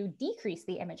to decrease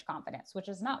the image confidence, which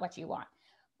is not what you want.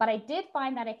 But I did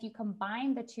find that if you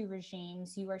combine the two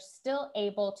regimes, you are still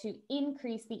able to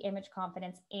increase the image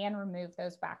confidence and remove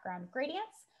those background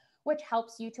gradients, which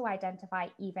helps you to identify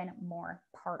even more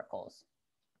particles.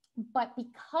 But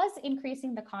because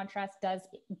increasing the contrast does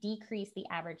decrease the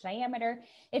average diameter,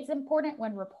 it's important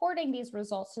when reporting these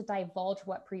results to divulge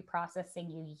what pre-processing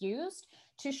you used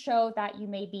to show that you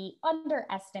may be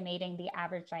underestimating the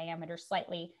average diameter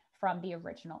slightly from the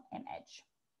original image.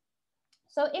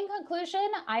 So in conclusion,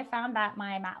 I found that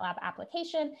my MATLAB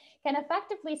application can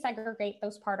effectively segregate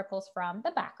those particles from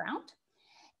the background.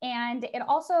 And it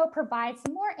also provides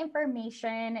more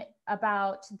information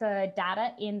about the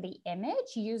data in the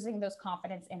image using those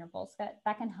confidence intervals that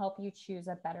can help you choose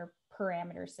a better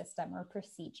parameter system or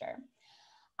procedure.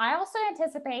 I also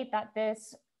anticipate that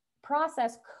this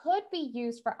process could be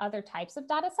used for other types of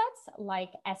data sets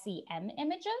like SEM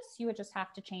images. You would just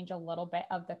have to change a little bit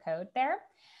of the code there.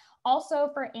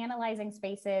 Also for analyzing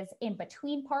spaces in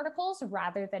between particles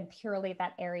rather than purely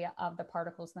that area of the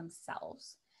particles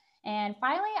themselves. And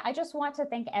finally, I just want to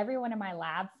thank everyone in my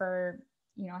lab for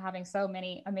having so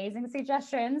many amazing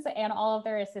suggestions and all of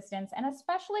their assistance, and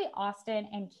especially Austin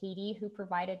and Katie, who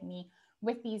provided me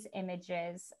with these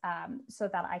images so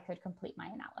that I could complete my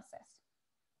analysis.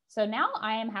 So now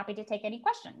I am happy to take any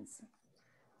questions.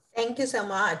 Thank you so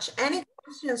much. Any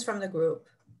questions from the group?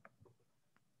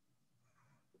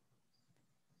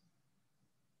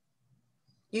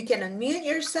 You can unmute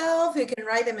yourself. You can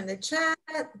write them in the chat.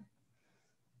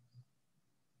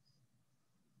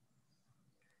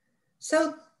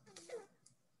 So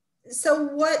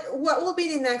what will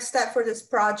be the next step for this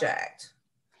project?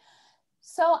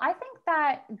 So I think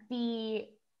that the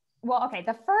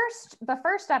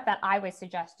first step that I would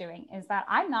suggest doing is that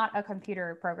I'm not a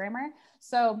computer programmer,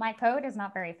 so my code is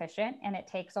not very efficient and it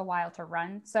takes a while to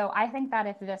run. So I think that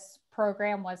if this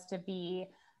program was to be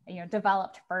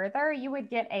developed further, you would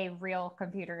get a real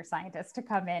computer scientist to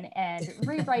come in and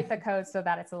rewrite the code so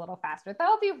that it's a little faster. That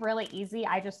would be really easy.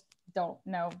 I just don't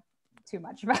know too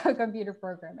much about computer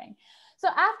programming. So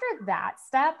after that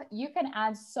step, you can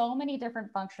add so many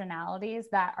different functionalities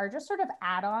that are just sort of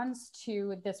add-ons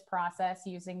to this process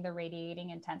using the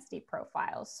radiating intensity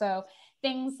profiles. So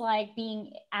things like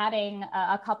adding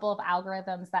a couple of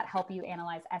algorithms that help you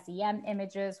analyze SEM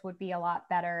images would be a lot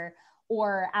better.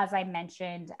 Or as I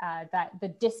mentioned, that the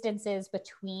distances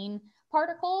between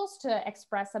particles to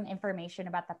express some information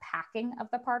about the packing of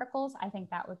the particles. I think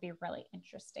that would be really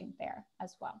interesting there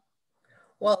as well.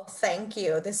 Well, thank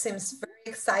you. This seems very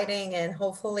exciting and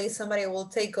hopefully somebody will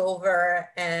take over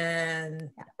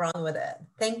and run with it.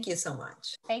 Thank you so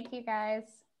much. Thank you, guys.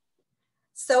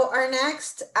 So our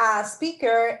next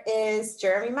speaker is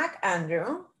Jeremy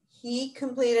McAndrew. He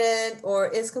completed or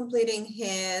is completing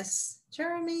his,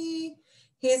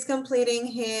 he's completing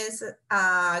his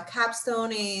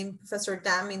capstone in Professor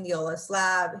Dan Mindiola's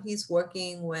lab. He's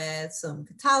working with some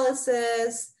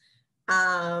catalysis.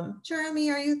 Jeremy,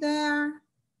 are you there?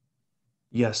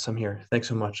 Yes, I'm here. Thanks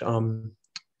so much.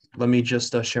 Let me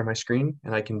just share my screen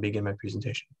and I can begin my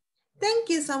presentation. Thank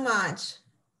you so much.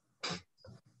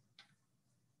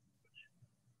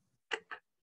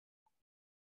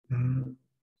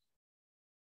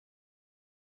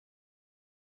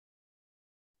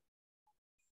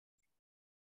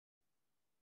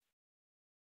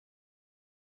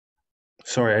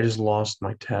 Sorry, I just lost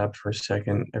my tab for a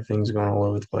second. Everything's going all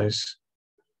over the place.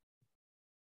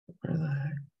 Where the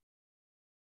heck?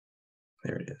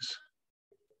 There it is.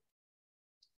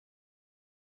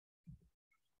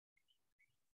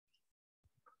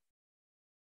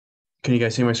 Can you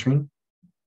guys see my screen?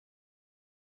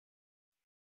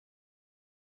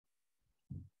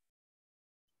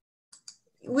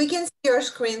 We can see your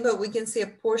screen, but we can see a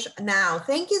portion now.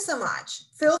 Thank you so much.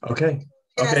 Phil. Okay.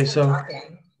 Okay, so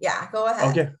talking. Yeah, go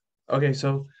ahead. Okay,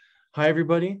 so hi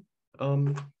everybody.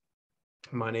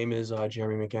 My name is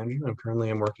Jeremy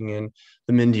McAndrew. I'm working in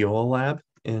the Mendiola lab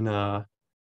in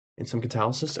some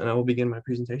catalysis, and I will begin my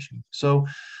presentation. So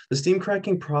the steam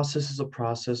cracking process is a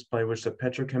process by which the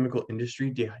petrochemical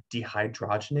industry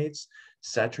dehydrogenates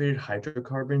saturated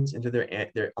hydrocarbons into their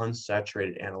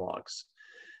unsaturated analogs.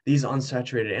 These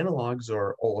unsaturated analogs,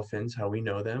 or olefins, how we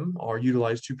know them, are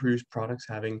utilized to produce products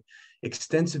having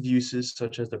extensive uses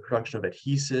such as the production of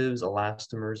adhesives,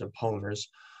 elastomers, and polymers,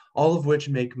 all of which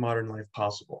make modern life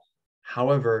possible.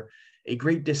 However, a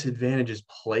great disadvantage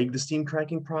plague the steam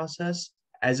cracking process,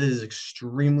 as it is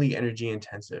extremely energy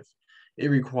intensive. It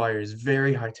requires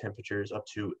very high temperatures, up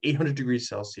to 800 degrees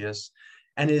Celsius,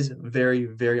 and is very,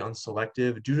 very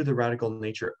unselective due to the radical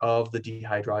nature of the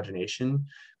dehydrogenation,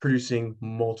 producing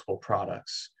multiple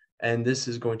products. And this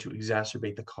is going to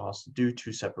exacerbate the cost due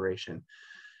to separation.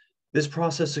 This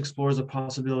process explores the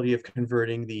possibility of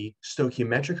converting the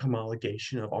stoichiometric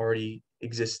homologation of already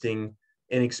existing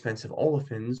inexpensive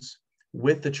olefins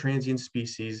with the transient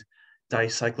species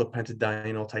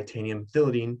dicyclopentadienyl titanium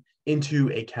methylidine into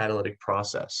a catalytic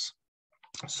process.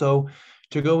 So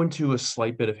to go into a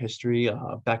slight bit of history,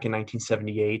 back in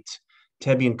 1978,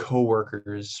 Tebbe and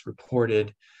co-workers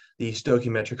reported the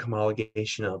stoichiometric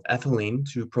homologation of ethylene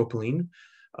to propylene.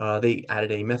 They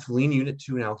added a methylene unit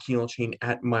to an alkenyl chain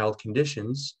at mild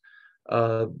conditions.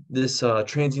 This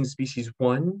transient species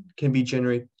 1 can be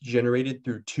generated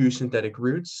through 2 synthetic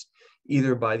routes,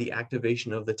 either by the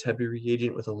activation of the Tebbe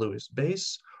reagent with a Lewis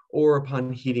base or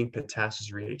upon heating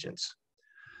potassium reagents.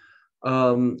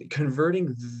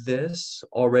 Converting this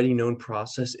already known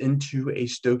process into a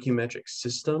stoichiometric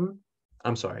system,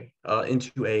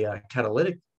 into a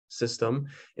catalytic system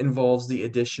involves the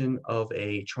addition of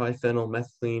a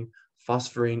triphenylmethylene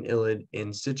phosphorine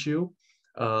in situ.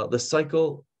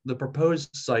 The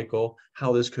proposed cycle,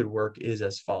 how this could work is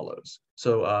as follows.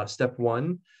 So step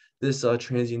 1, this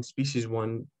transient species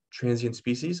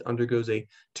undergoes a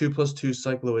 2+2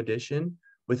 cycloaddition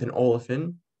with an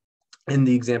olefin. In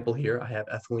the example here, I have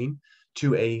ethylene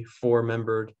to form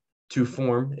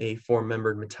a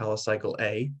four-membered metallocycle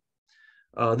A.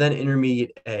 Then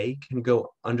intermediate A can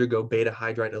undergo beta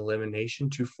hydride elimination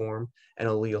to form an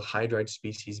allyl hydride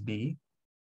species B.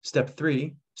 Step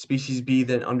 3, species B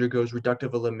then undergoes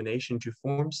reductive elimination to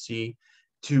form C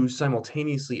to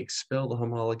simultaneously expel the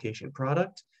homologation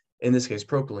product, in this case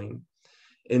propylene.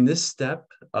 In this step,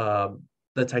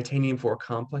 the titanium 4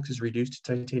 complex is reduced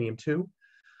to titanium 2.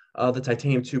 The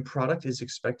titanium 2 product is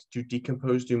expected to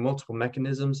decompose through multiple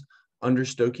mechanisms under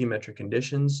stoichiometric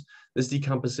conditions. This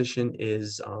decomposition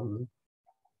is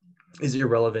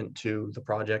irrelevant to the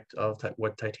project of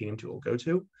what titanium 2 will go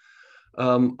to.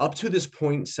 Up to this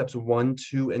point, steps 1,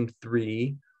 2, and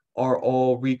 3 are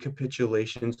all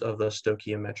recapitulations of the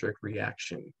stoichiometric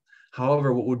reaction.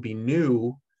 However, what would be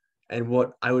new and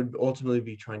what I would ultimately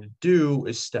be trying to do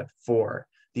is step 4.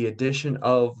 The addition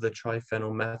of the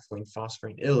triphenylmethylene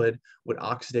phosphorine would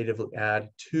oxidatively add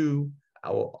the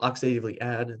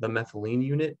methylene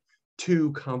unit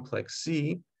to complex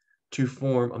C to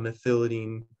form a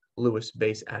methylidine Lewis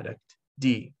base adduct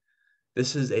D.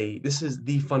 This is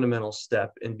the fundamental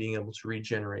step in being able to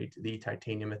regenerate the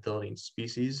titanium methylidine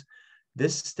species.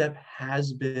 This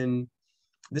has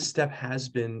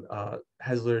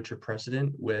literature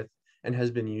precedent with and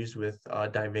has been used with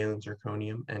divalent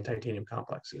zirconium and titanium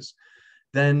complexes.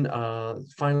 Then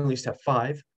finally, step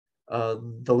 5,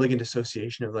 the ligand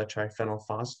association of that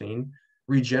triphenylphosphine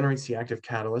regenerates the active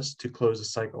catalyst to close the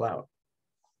cycle out.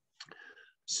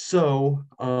 So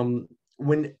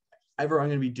whenever I'm going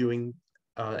to be doing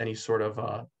any sort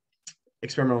of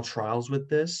experimental trials with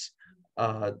this,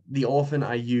 the olefin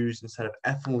I used instead of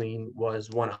ethylene was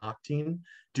 1-octene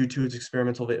due to its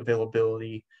experimental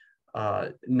availability,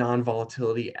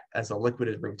 non-volatility as a liquid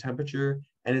at room temperature,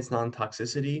 and its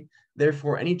non-toxicity.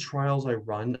 Therefore, any trials I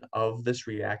run of this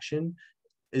reaction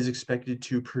is expected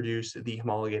to produce the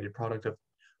homologated product of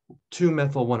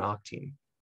 2-methyl-1-octene.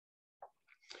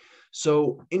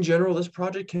 So in general, this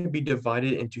project can be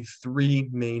divided into 3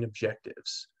 main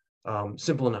objectives.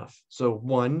 Simple enough. So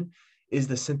 1 is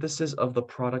the synthesis of the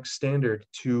product standard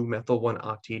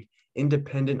 2-methyl-1-octene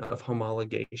independent of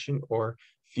homologation or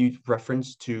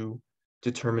reference to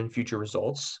determine future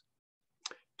results.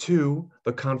 2,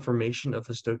 the conformation of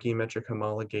the stoichiometric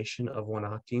homologation of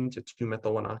 1-octene to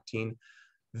 2-methyl-1-octene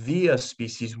via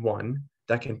species 1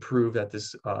 that can prove that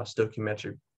this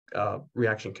stoichiometric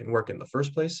reaction can work in the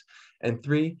first place. And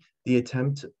 3, the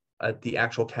attempt at the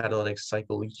actual catalytic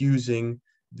cycle using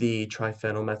the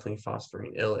triphenylmethylene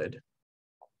phosphorine ylide.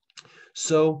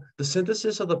 So the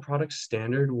synthesis of the product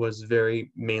standard was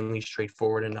mainly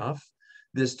straightforward enough.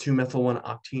 This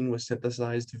 2-methyl-1-octene was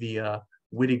synthesized via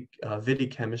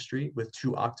Wittig chemistry with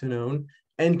 2-octanone,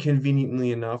 and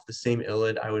conveniently enough, the same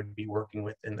ylide I would be working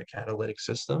with in the catalytic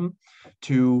system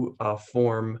to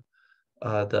form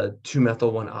the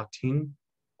 2-methyl-1-octene.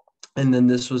 And then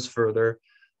this was further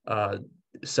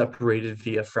separated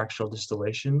via fractional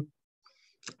distillation.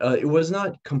 It was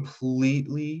not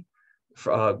completely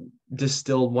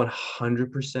distilled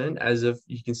 100%, as if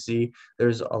you can see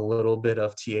there's a little bit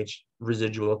of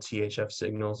residual THF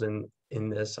signals in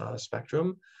this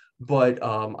spectrum. But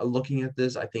looking at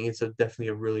this, I think it's definitely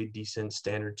a really decent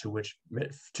standard to which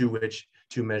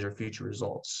to measure future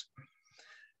results.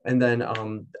 And then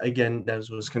again, that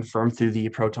was confirmed through the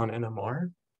proton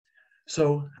NMR.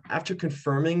 So after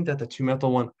confirming that the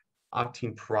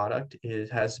 2-methyl-1-octene product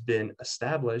has been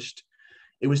established,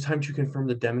 it was time to confirm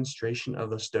the demonstration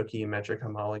of the stoichiometric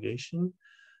homologation.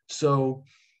 So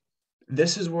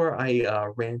this is where I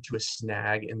ran into a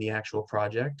snag in the actual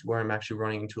project, where I'm actually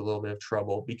running into a little bit of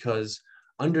trouble, because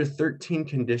under 13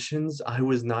 conditions, I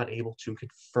was not able to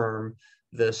confirm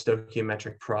the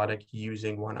stoichiometric product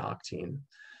using 1-octene.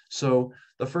 So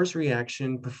the first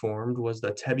reaction performed was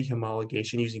the TeBe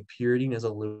homologation using pyridine as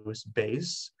a Lewis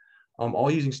base,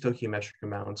 all using stoichiometric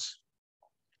amounts.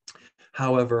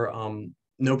 However,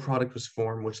 no product was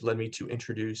formed, which led me to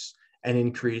introduce an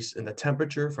increase in the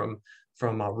temperature from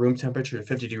room temperature to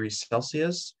 50 degrees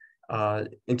Celsius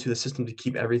into the system to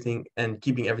keep everything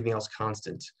else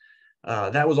constant.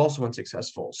 That was also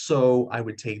unsuccessful. So I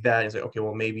would take that and say, okay,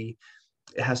 well, maybe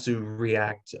it has to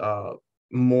react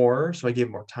more. So I gave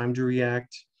more time to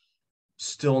react.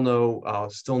 Still no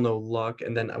luck.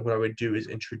 And then what I would do is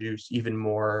introduce even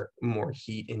more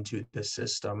heat into the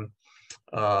system.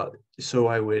 So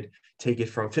I would take it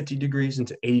from 50 degrees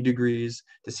into 80 degrees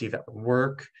to see if that would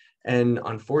work. And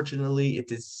unfortunately,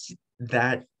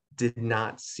 that did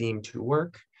not seem to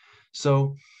work.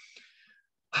 So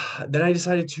then I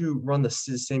decided to run the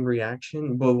same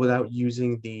reaction, but without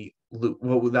the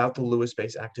Lewis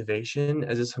base activation,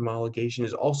 as this homologation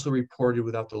is also reported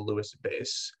without the Lewis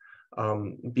base.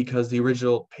 Because the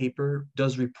original paper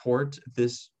does report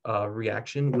this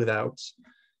reaction without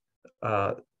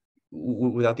the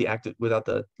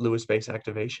Lewis base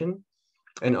activation,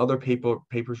 and other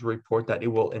papers report that it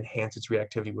will enhance its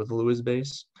reactivity with the Lewis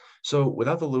base. So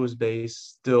without the Lewis base,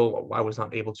 still I was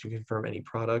not able to confirm any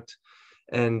product,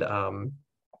 and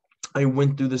I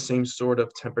went through the same sort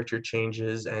of temperature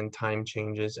changes and time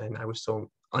changes, and I was still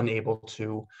unable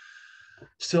to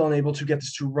get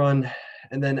this to run.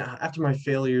 And then after my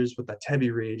failures with the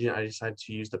TeBe reagent, I decided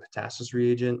to use the potassium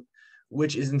reagent,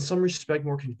 which is in some respect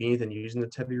more convenient than using the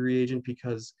TeBe reagent,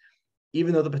 because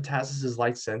even though the potassium is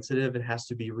light sensitive, it has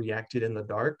to be reacted in the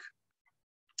dark.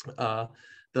 The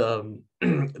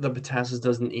potassium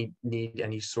doesn't need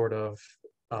any sort of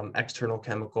external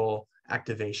chemical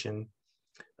activation.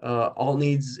 All it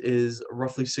needs is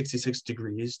roughly 66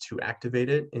 degrees to activate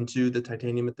it into the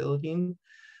titanium methylidine.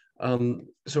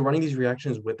 So running these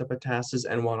reactions with the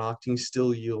potassium and 1-octene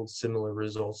still yields similar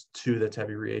results to the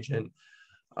TeBe reagent.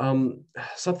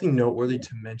 Something noteworthy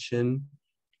to mention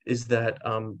is that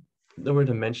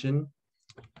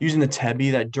using the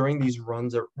TeBe, that during these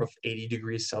runs at roughly 80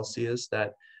 degrees Celsius,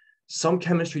 that some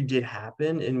chemistry did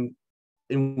happen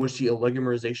in which the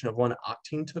oligomerization of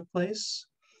 1-octene took place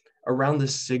around the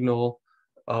signal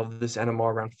of this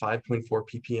NMR around 5.4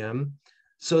 ppm.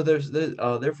 So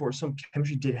therefore some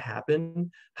chemistry did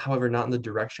happen, however, not in the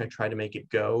direction I tried to make it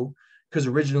go, because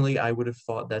originally I would have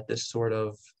thought that this sort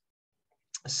of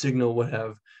signal would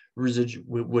have resonated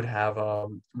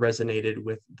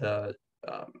with the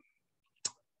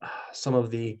some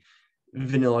of the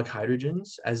vinylic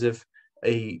hydrogens, as if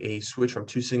a switch from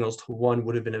 2 signals to 1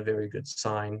 would have been a very good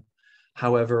sign.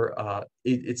 However,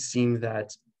 it seemed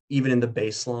that even in the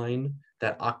baseline,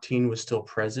 that octene was still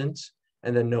present,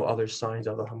 and then no other signs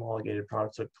of the homologated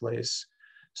product took place.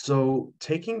 So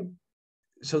it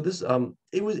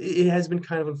has been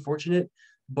kind of unfortunate,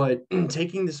 but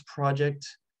taking this project,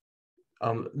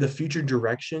 the future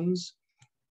directions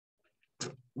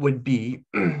would be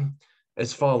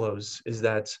as follows: is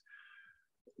that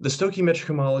the stoichiometric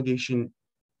homologation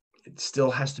it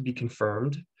still has to be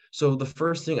confirmed. So the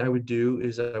first thing I would do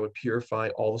is I would purify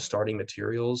all the starting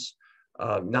materials.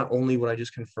 Not only would I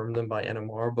just confirm them by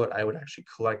NMR, but I would actually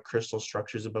collect crystal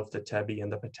structures above the TeBe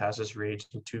and the potassium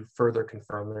reagent to further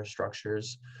confirm their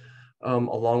structures.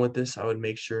 Along with this, I would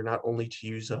make sure not only to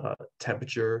use a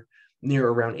temperature near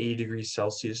around 80 degrees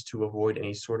Celsius to avoid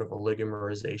any sort of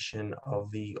oligomerization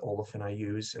of the olefin I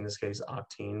use, in this case,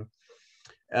 octene.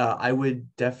 I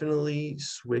would definitely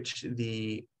substitute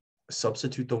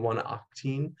the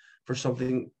 1-octene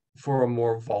for a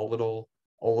more volatile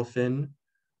olefin.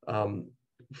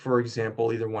 For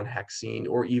example, either 1-hexene,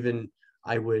 or even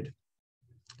I would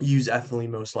use ethylene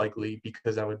most likely,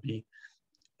 because that would be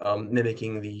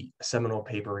mimicking the seminal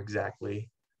paper exactly.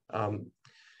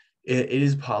 It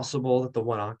is possible that the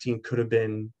 1-octene could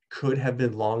have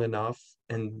been long enough,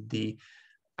 and the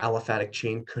aliphatic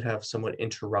chain could have somewhat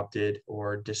interrupted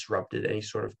or disrupted any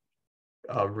sort of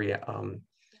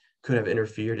could have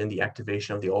interfered in the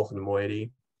activation of the olefin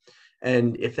moiety.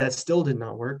 And if that still did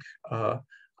not work,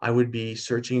 I would be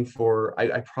searching for,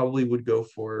 I probably would go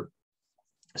for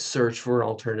search for an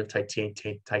alternative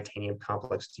titanium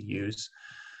complex to use.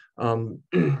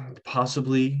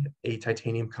 Possibly a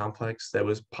titanium complex that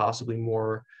was possibly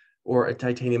more, or a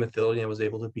titanium ethylene that was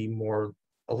able to be more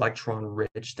electron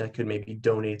rich, that could maybe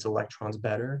donate its electrons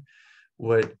better,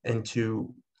 and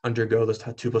to undergo this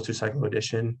 2+2 cycle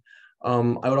addition. I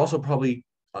would also probably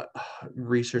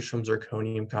research some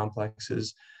zirconium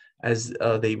complexes, as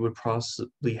they would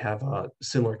possibly have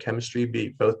similar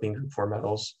chemistry, both being group 4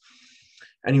 metals.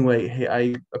 Anyway, hey,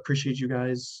 I appreciate you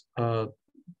guys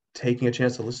taking a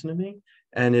chance to listen to me.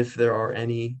 And if there are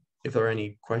any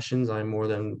questions, I'm more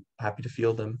than happy to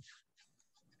field them.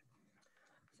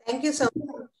 Thank you so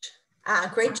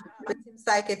much. Great job. It seems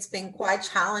like it's been quite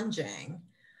challenging.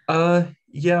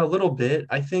 Yeah, a little bit.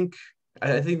 I think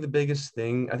the biggest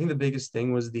thing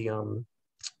was the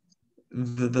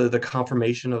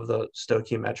confirmation of the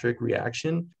stoichiometric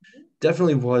reaction.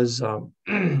 Definitely was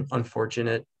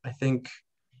unfortunate, I think.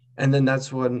 And then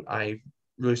that's when I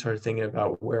really started thinking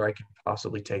about where I could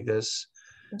possibly take this.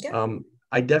 Okay.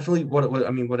 I definitely, what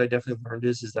I definitely learned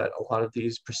is that a lot of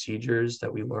these procedures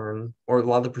that we learn, or a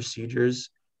lot of the procedures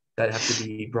that have to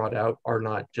be brought out, are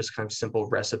not just kind of simple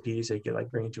recipes that you can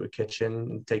like bring into a kitchen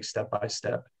and take step by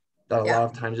step. That a lot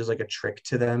of times there's like a trick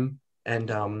to them.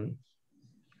 And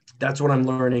that's what I'm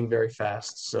learning very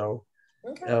fast. So,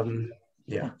 okay.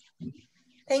 Yeah.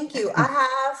 Thank you. I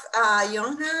have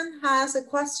Yonghan has a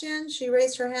question. She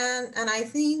raised her hand, and I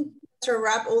think Mr.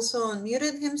 Rapp also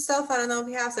unmuted himself. I don't know if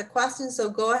he has a question, so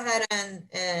go ahead and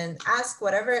ask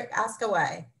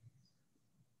away.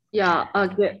 Yeah,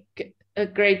 a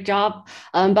great job.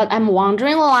 But I'm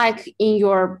wondering, like in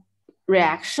your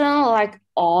reaction, like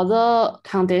all the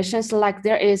conditions, like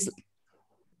there is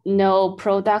no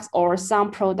products or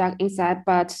some product inside,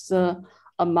 but the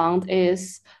amount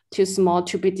is too small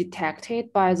to be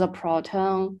detected by the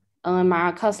proton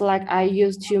markers. Like I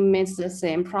used to meet the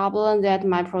same problem that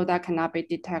my product cannot be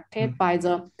detected by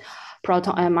the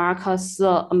proton markers.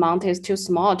 The amount is too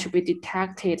small to be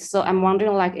detected. So I'm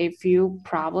wondering, like, if you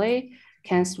probably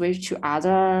can switch to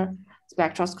other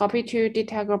spectroscopy to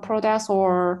detect your products,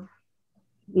 or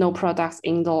no products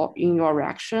in your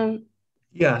reaction.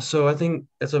 Yeah, so I think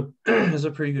it's a it's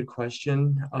a pretty good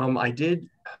question. I did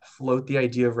float the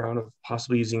idea around of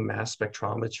possibly using mass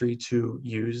spectrometry to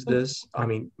use this. I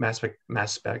mean, mass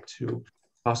spec to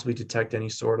possibly detect any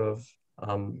sort of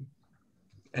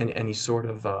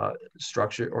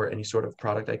structure or any sort of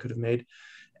product I could have made.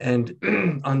 And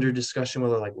under discussion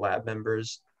with like lab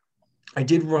members, I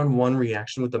did run one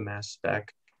reaction with the mass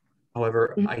spec.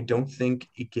 However, I don't think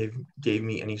it gave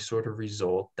me any sort of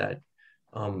result that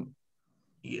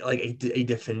like a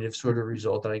definitive sort of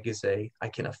result that I can say I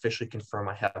can officially confirm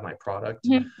I have my product.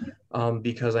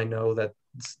 Because I know that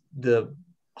the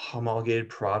homologated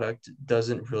product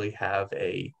doesn't really have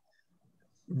a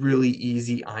really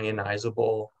easy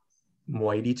ionizable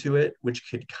moiety to it, which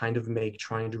could kind of make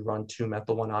trying to run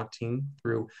 2-methyl-1-octene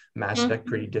through mass spec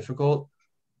pretty difficult.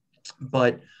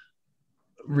 But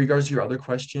regards to your other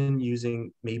question,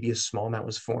 using maybe a small amount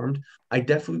was formed, we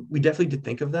definitely did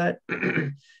think of that.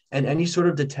 And any sort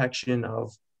of detection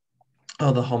of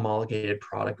the homologated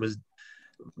product was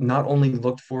not only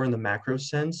looked for in the macro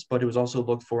sense, but it was also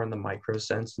looked for in the micro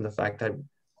sense, and the fact that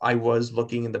I was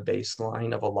looking in the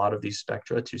baseline of a lot of these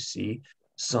spectra to see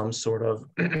some sort of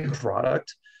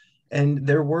product. And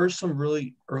there were some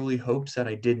really early hopes that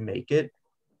I did make it,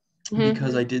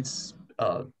 because I did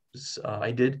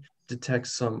detect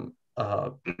some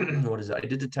I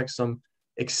did detect some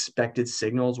expected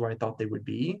signals where I thought they would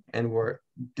be, and were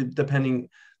depending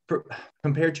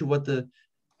compared to what the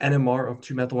NMR of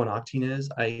 2-methyl-1-octene is,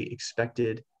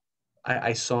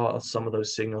 I saw some of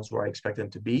those signals where I expected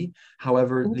them to be.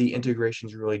 However, the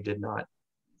integrations really didn't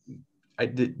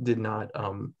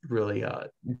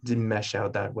mesh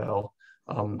out that well,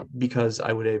 because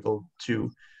I would able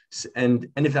to, and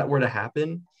if that were to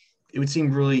happen, it would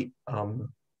seem really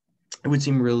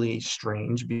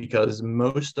strange, because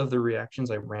most of the reactions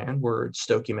I ran were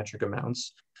stoichiometric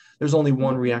amounts. There's only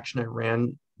one reaction I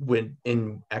ran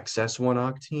in excess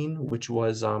 1-octene, which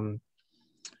was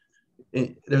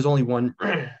there's only one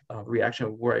reaction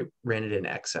where I ran it in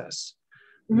excess,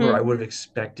 where I would have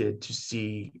expected to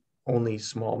see only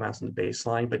small amounts in the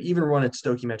baseline. But even run at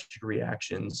stoichiometric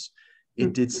reactions,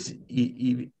 it did,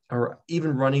 or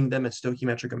even running them at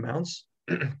stoichiometric amounts,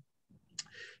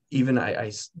 even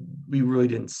we really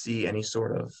didn't see any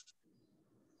sort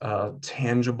of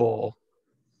tangible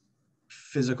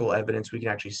physical evidence we can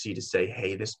actually see to say,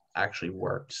 hey, this actually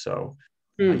worked. So,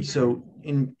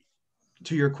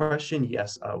 to your question,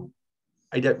 yes,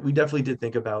 we definitely did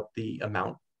think about the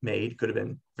amount made. Could have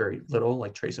been very little,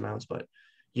 like trace amounts, but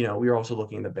we were also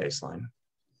looking at the baseline.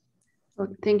 Well,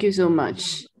 thank you so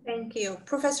much. Thank you.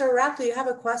 Professor Rapp, do you have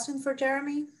a question for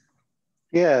Jeremy?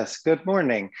 Yes, good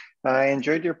morning. I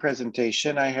enjoyed your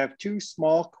presentation. I have two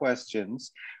small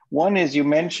questions. One is, you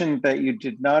mentioned that you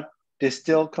did not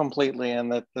distill completely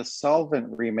and that the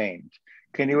solvent remained.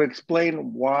 Can you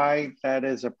explain why that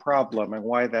is a problem and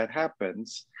why that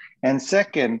happens? And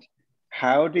second,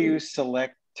 how do you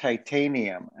select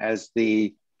titanium as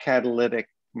the catalytic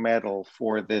metal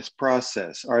for this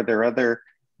process? Are there other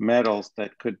metals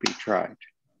that could be tried?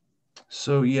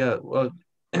 So yeah, well,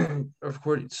 of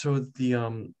course. So the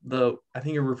I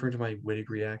think you're referring to my Wittig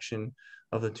reaction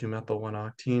of the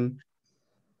 2-methyl-1-octene,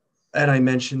 and I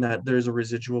mentioned that there's a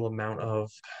residual amount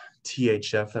of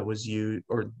THF that was used,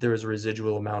 or there was a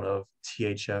residual amount of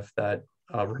THF that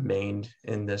remained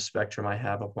in this spectrum I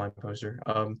have up on my poster.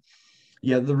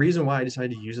 Yeah, the reason why I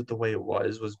decided to use it the way it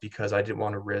was because I didn't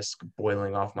want to risk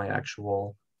boiling off my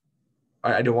actual,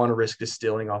 I didn't want to risk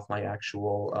distilling off my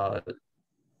actual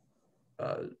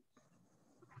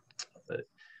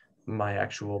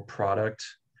product.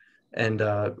 And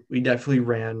we definitely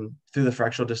ran through the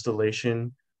fractional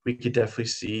distillation. We could definitely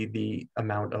see the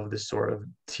amount of this sort of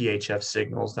THF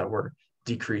signals that were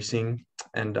decreasing.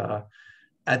 And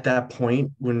at that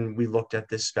point, when we looked at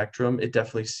this spectrum, it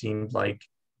definitely seemed like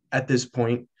at this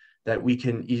point that we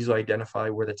can easily identify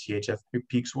where the THF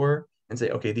peaks were and say,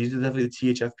 okay, these are definitely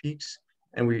the THF peaks.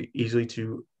 And we're easily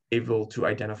able to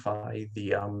identify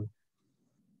the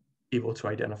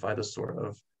sort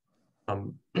of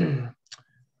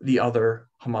the other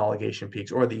homologation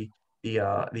peaks, or the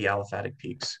aliphatic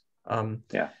peaks.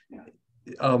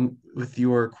 With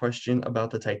your question about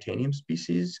the titanium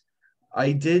species,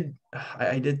 I did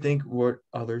think what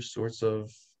other sorts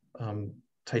of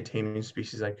titanium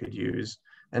species I could use.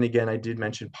 And again, I did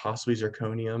mention possibly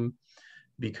zirconium,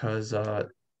 because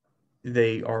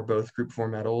they are both group 4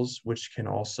 metals, which can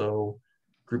also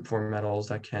group 4 metals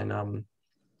that can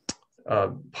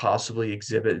possibly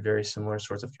exhibit very similar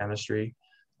sorts of chemistry.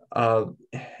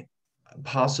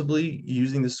 Possibly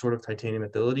using this sort of titanium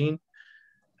ethylidene,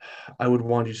 I would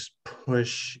want to just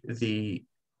push this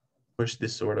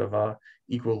sort of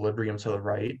equilibrium to the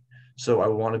right. So I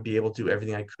want to be able to do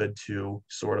everything I could to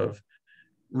sort of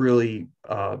really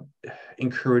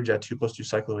encourage that 2+2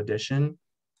 cycloaddition.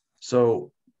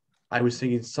 So I was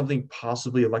thinking something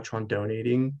possibly electron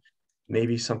donating,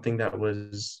 maybe something that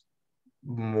was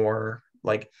more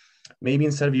like, maybe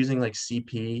instead of using like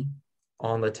CP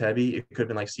on the TEBI, it could have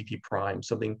been like CP prime,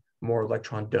 something more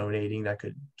electron donating that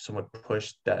could somewhat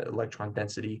push that electron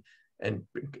density and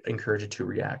encourage it to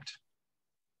react.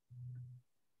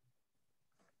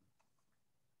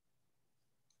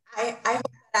 I hope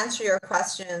that answered your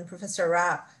question, Professor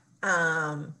Rapp.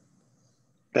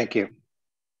 Thank you.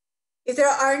 If there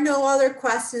are no other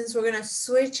questions, we're going to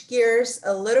switch gears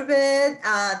a little bit.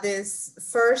 This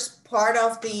first part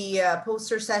of the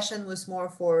poster session was more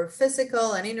for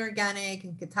physical and inorganic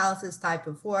and catalysis type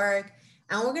of work.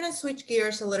 And we're going to switch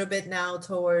gears a little bit now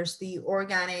towards the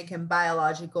organic and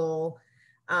biological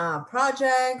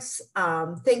projects.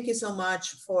 Thank you so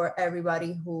much for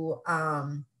everybody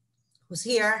who's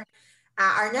here.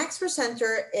 Our next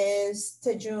presenter is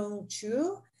Taejung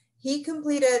Chu. He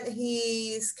completed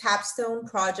his capstone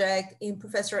project in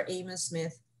Professor Amos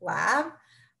Smith's lab.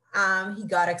 He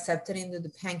got accepted into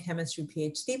the Penn chemistry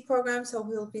PhD program, so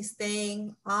he'll be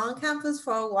staying on campus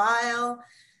for a while.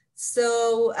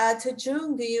 So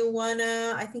Taejung, do you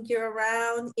wanna, I think you're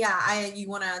around. Yeah, you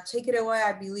wanna take it away?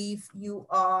 I believe you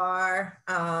are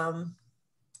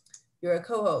You're a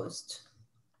co-host.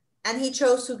 And he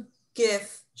chose to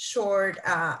give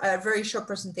a very short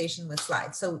presentation with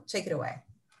slides. So take it away.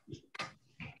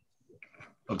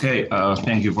 Okay,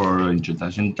 thank you for the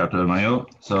introduction, Dr. Mayo.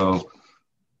 So,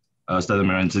 as the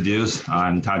Mayor introduced,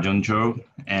 I'm Tajun Cho,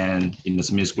 and in the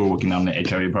Smith School working on the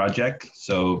HIV project.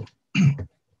 So,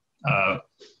 my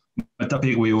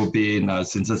topic will be in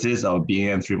synthesis of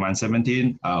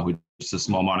BN3117, which is a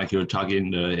small molecule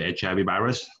targeting the HIV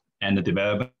virus, and the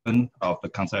development of the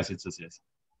concise synthesis.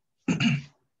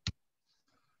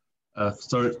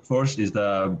 So first is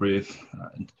the brief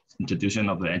introduction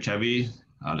of the HIV,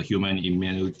 the human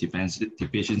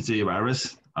immunodeficiency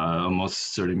virus.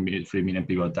 Almost 33 million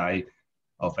people die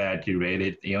of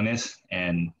HIV-related illness,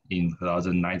 and in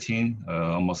 2019,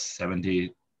 almost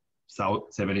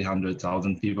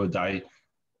 700,000 people died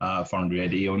from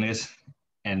related illness,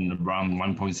 and around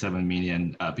 1.7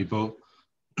 million people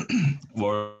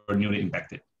were newly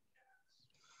infected.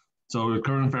 So the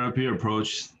current therapy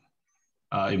approach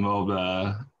involve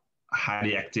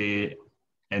highly active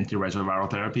antiretroviral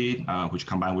therapy, which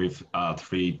combined with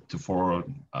 3 to 4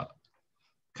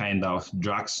 kind of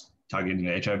drugs targeting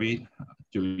the HIV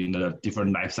during the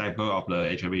different life cycle of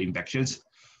the HIV infections,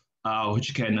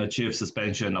 which can achieve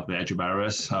suspension of the HIV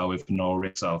virus with no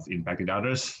risk of infecting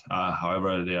others.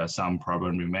 However, there are some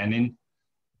problems remaining.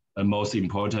 The most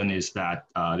important is that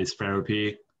this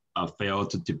therapy failed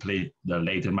to deplete the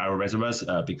latent viral reservoirs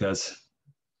because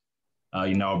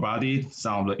in our body,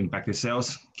 some of the infected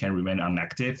cells can remain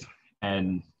inactive,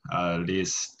 and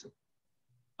this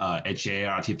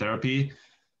HART therapy,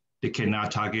 they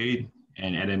cannot target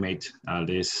and eliminate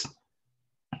this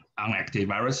inactive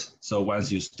virus. So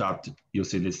once you stop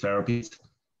using this therapy,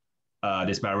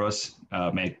 this virus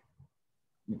may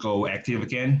go active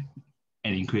again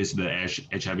and increase the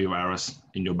HIV virus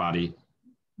in your body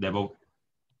level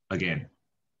again.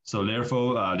 So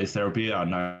therefore, this therapy are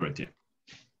not effective.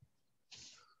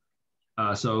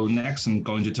 So next, I'm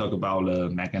going to talk about the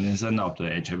mechanism of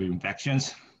the HIV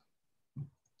infections.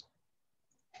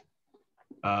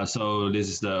 So this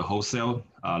is the host cell,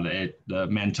 the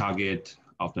main target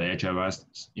of the HIV virus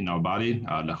in our body,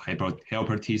 the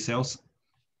helper T cells.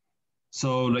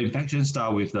 So the infection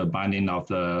starts with the binding of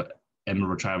the M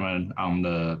retrieval on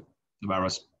the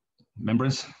virus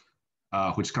membranes,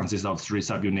 which consists of 3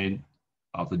 subunits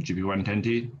of the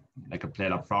GP120, like a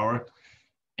plate of flour,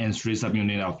 and 3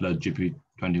 subunits of the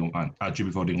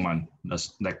GP41,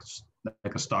 like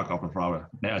a stalk of a flower.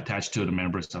 They attach to the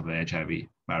membranes of the HIV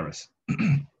virus.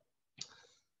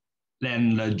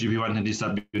 Then the GP120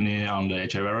 subunit on the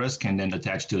HIV virus can then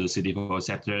attach to the CD4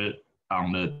 receptor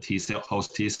on the T cell,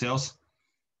 host T cells,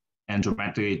 and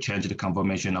dramatically change the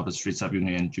conformation of the 3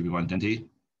 subunit and GP120,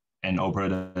 and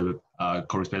open the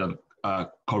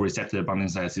co-receptor binding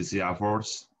site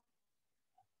CCR4s.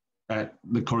 The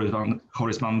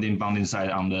corresponding binding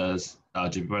site on the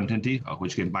GP120,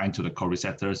 which can bind to the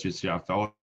co-receptor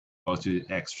CCR4 or to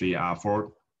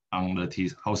X3R4 on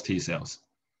the host T cells.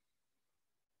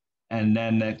 And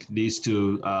then that leads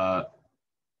to,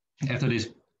 after this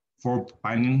 4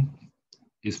 binding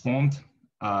is formed,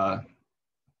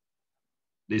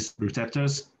 these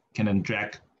receptors can then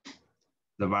drag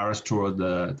the virus toward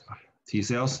the T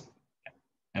cells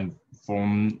and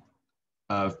form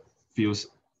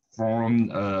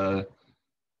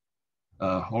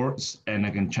hordes, and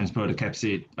they can transfer the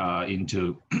capsid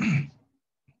into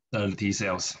the T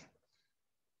cells.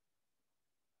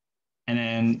 And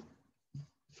then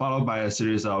followed by a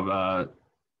series of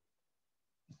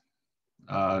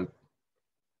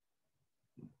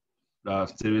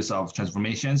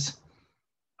transformations.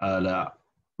 The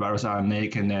virus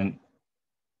RNA can then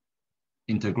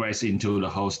integrate into the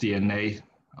host DNA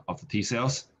of the T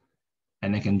cells,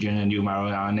 and they can generate new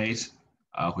mRNAs,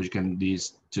 which can lead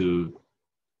to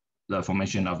the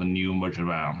formation of a new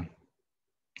virus.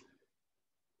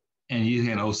 And you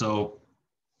can also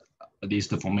lead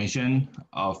the formation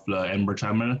of the M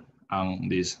trimer on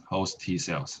these host T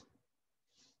cells.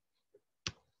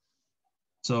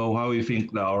 So why we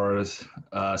think that our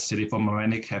CD4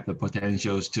 mimetic have the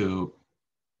potentials to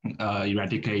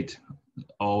eradicate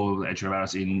all HIV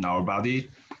virus in our body.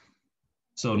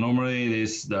 So normally it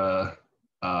is the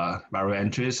viral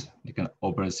entries. You can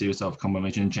open a series of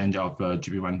conformation change of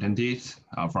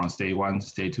GP120 from stage 1,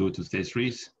 stage 2 to stage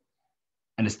 3.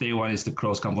 And the stage 1 is the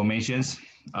close conformations,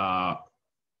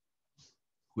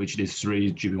 which these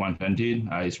 3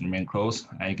 GP120 is remain close,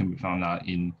 and it can be found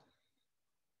in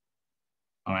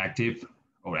inactive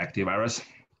or active virus.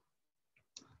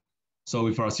 So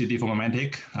with our CD4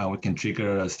 mimetic, we can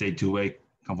trigger stage 2A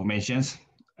conformations,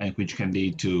 and which can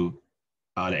lead to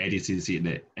the ADCC,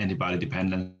 the antibody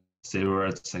dependent severe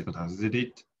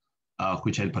cytotoxicity,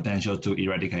 which had potential to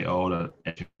eradicate all the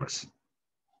virus.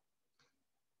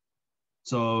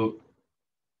 So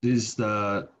this is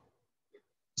the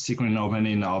sequence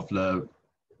opening of the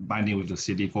binding with the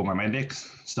CD4 mimetics.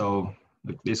 So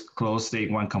with this closed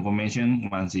state 1 conformation,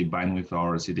 once it binds with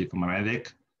our CD4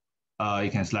 mimetic,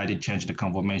 you can slightly change the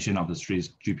conformation of the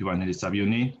GP180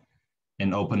 subunit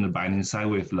and open the binding site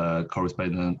with the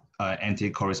corresponding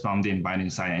anti-corresponding binding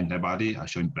site antibody,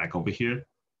 shown in black over here,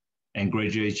 and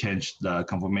gradually change the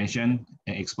conformation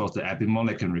and expose the epimole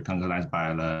that can recognized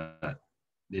by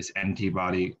this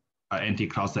antibody,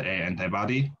 anti-cluster A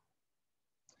antibody.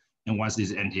 And once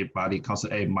this antibody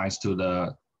cluster A binds to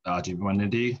the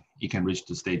GP180, it can reach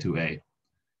to state 2A.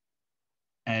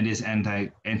 And this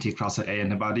anti-cluster A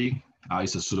antibody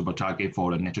is a suitable target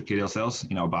for the natural killer cells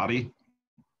in our body.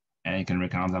 And you can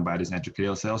recognize them by these natural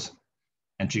killer cells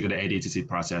and trigger the ADCC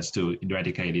process to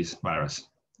eradicate this virus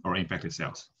or infected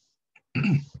cells.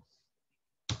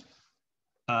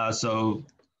 So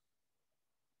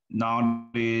now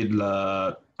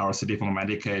our CD4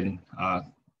 mimetic can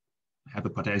have the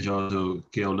potential to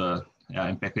kill the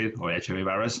infected or HIV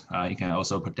virus. It can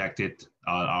also protect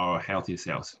our healthy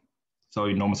cells. So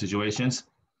in normal situations,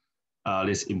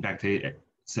 these infected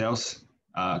cells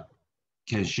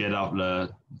can shed off the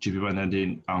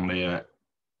GP180 on their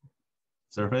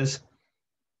surface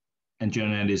and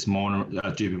generate these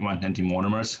GP120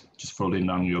 monomers just floating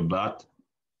down your blood.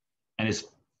 And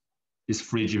this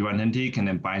free GP120 can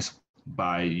then bind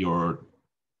by your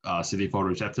CD4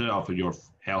 receptor of your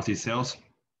healthy cells.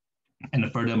 And the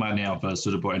further binding of a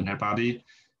suitable antibody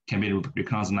can be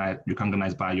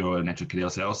recognized by your natural killer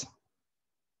cells.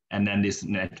 And then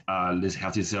this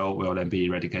healthy cell will then be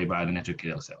eradicated by the natural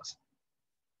killer cells.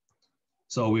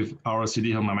 So with our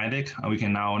CD4 mimetic, we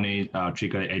can now only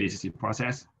trigger the ADCC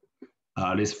process.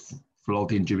 This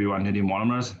floating GP180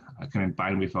 monomers can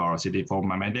bind with our CD4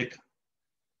 mimetic.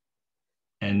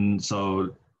 And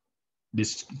so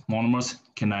these monomers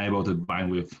can be able to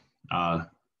bind with the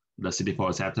CD4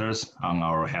 receptors on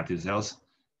our healthy cells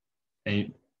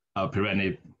and prevent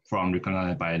it from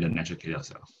recognized by the natural killer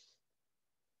cells.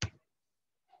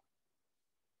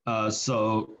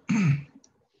 So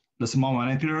the small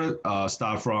molecule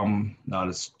start from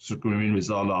the screening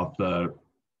result of the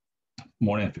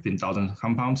more than 15,000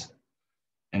 compounds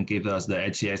and give us the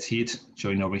HCS heat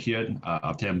showing over here,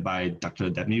 obtained by Dr.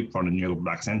 Debney from the New York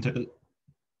Black Center.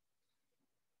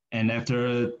 And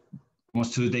after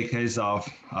almost 2 decades of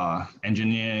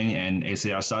engineering and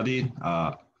ACR study,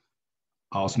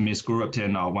 our Smith group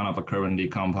obtained one of the currently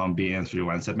compound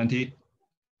BN3170.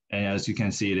 And as you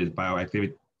can see, it is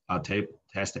bioactivity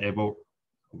testable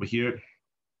over here.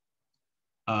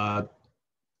 Our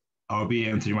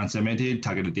BN3170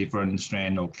 target a different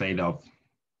strain or clade of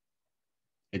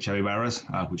HIV virus,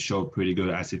 which show pretty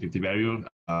good IC50 value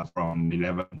from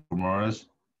 11 micromolars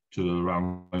to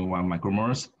around 1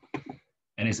 micromolars.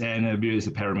 And its NAB is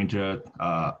a parameter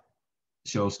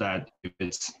shows that if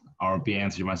it's our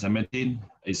BN3170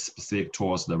 is specific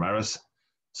towards the virus.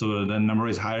 So the number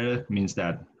is higher, means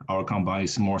that our compound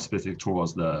is more specific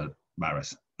towards the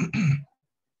virus.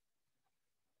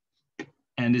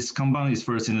 And this compound is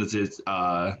first synthesized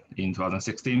in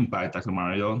 2016 by Dr.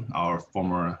 Mario, our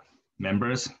former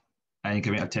members, and it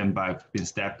can be obtained by 15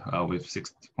 step with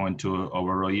 6.2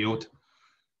 overall yield.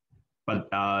 But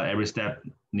every step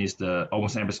needs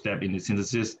almost every step in the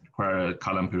synthesis require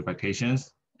column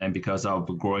purifications. And because of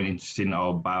growing interest in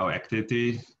our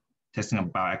bioactivity, testing of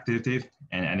bioactivity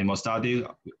and animal study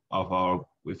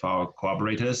with our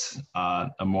collaborators,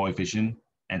 a more efficient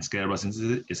and scalable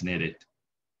synthesis is needed.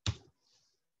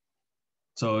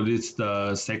 So this is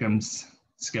the second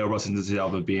scalable synthesis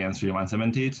of the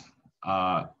BN3170. It's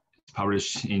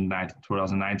published in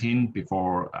 2019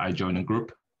 before I joined the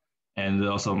group. And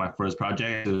also my first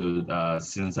project to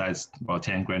synthesize about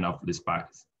 10 grams of this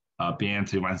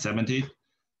BN3170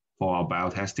 for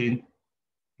biotesting.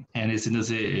 And its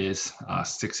synthesis is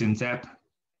 16 step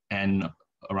and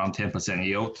around 10%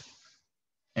 yield.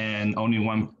 And only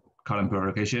 1 column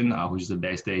purification, which is the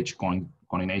late stage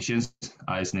coordinations,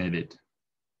 is needed.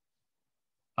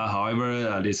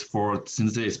 However, this for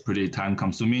synthesis is pretty time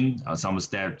consuming. Some of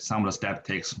the steps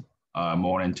takes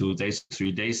more than 2 days,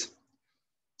 3 days.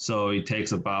 So it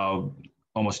takes about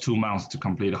almost 2 months to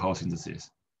complete the whole synthesis.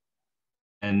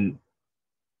 And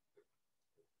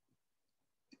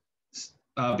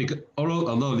because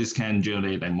although this can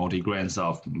generate like multi-grams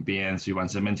of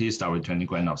BN3170, start with 20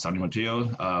 grams of starting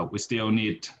material, we still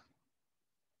need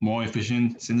more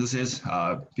efficient synthesis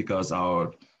because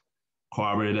our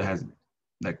collaborator has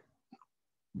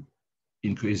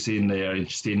increasing their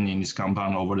interest in this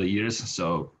compound over the years.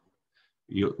 So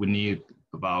we need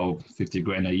about 50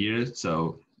 grand a year.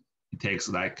 So it takes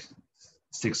like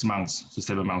 6 months to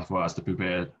 7 months for us to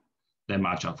prepare that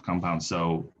much of compound.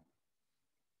 So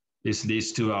this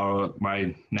leads to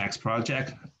my next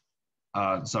project.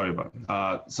 So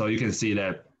you can see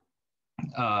that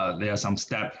there are some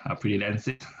steps pretty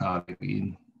lengthy.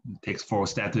 It takes 4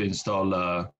 steps to install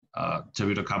a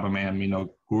terbital carbamate amino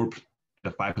group,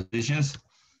 the 5 positions,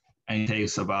 and it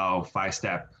takes about 4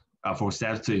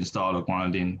 steps to install the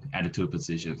guanidine at the 2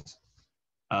 positions.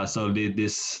 So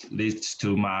this leads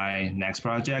to my next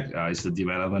project. It's the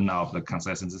development of the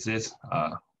concise synthesis,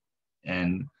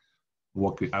 and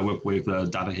I work with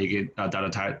Dr.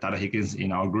 Higgins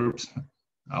in our groups,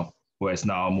 who is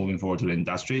now moving forward to the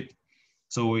industry.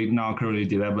 So we now currently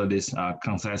develop this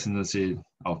concise synthesis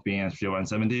of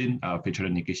BN0117,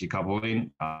 featuring Nikishi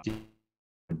coupling,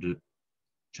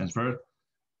 transfer,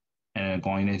 and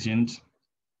coordinations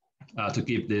to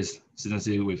keep this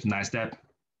synthesis with 9 steps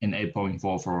and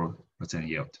 8.44%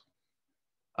 yield.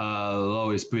 Though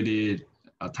it's pretty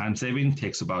time saving,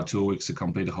 takes about 2 weeks to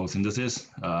complete the whole synthesis.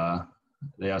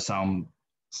 There are some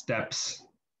steps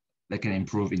that can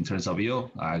improve in terms of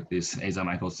yield, like this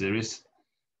AZA-Michael series,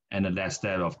 and the last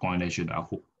step of coordination,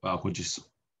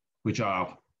 which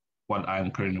are what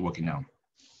I'm currently working on.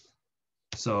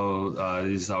 So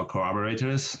these are our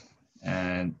collaborators,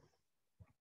 and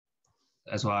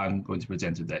that's what I'm going to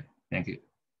present today. Thank you.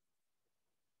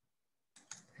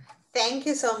 Thank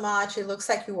you so much. It looks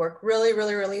like you work really,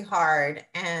 really, really hard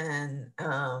and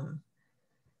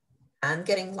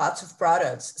getting lots of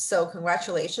products. So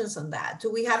congratulations on that.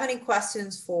 Do we have any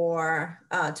questions for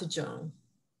Tejung?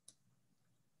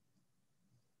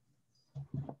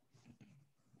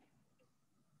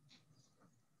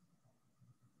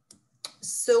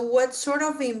 So what sort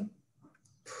of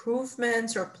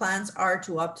improvements or plans are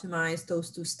to optimize those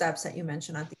 2 steps that you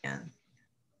mentioned at the end?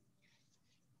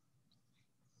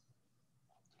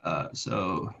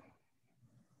 So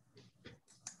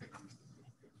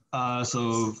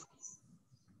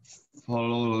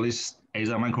for this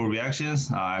AZA-Michael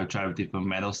reactions, I've tried different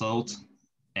metal salts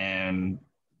and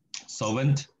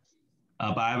solvent,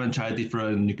 but I haven't tried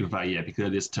different nucleophile yet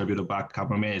because this terbital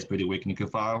carbamate is pretty weak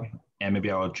nucleophile, and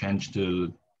maybe I'll change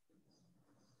to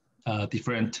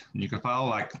different nucleophile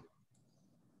like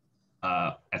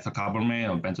ethyl carbamate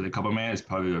or benzoyl carbamate is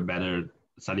probably a better,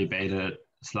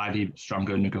 slightly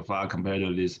stronger nucleophile compared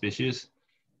to these species.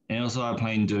 And also I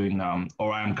plan doing,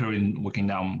 or I'm currently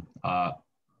working on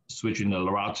switching the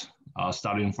route,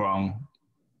 starting from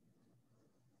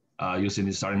using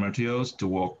the starting materials to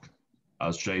work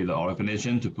straight the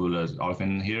olefination to put the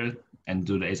olefin here and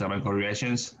do the AZA-Michael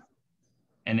reactions,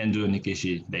 and then do the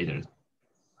Nikishi later.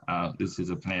 This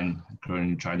is a plan I'm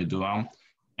currently trying to do now.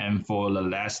 And for the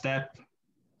last step,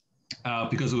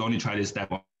 because we only tried this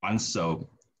step once, so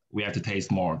we have to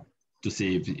taste more to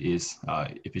see if it is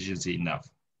efficiency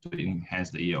enough to enhance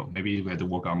the yield. Maybe we have to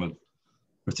work on the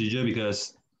procedure,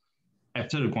 because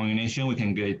after the coordination, we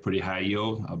can get pretty high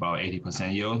yield, about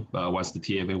 80% yield. But once the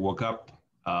TFA work up,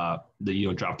 the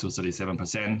yield dropped to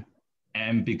 37%.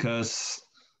 And because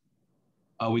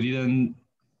we didn't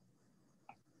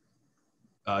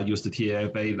use the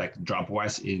TFA like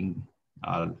dropwise in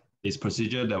this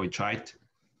procedure that we tried,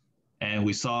 and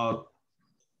we saw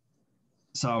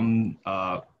some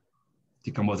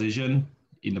decomposition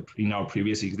in our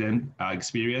previous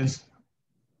experience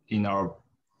in our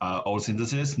old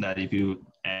synthesis, that if you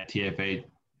add TFA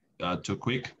too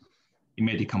quick, it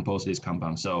may decompose this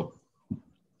compound. So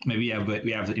maybe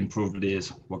we have to improve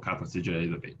this workout procedure a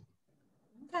little bit.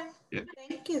 Okay, yeah.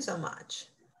 Thank you so much.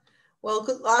 Well,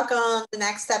 good luck on the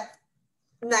next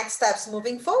steps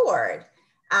moving forward.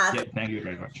 Yeah, thank you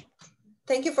very much.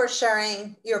 Thank you for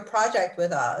sharing your project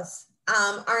with us.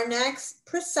 Our next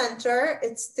presenter,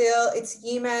 it's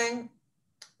Yimeng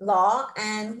Law,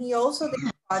 and he also did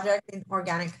a project in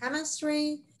organic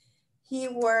chemistry. He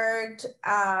worked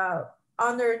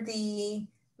under the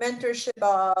mentorship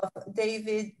of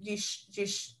David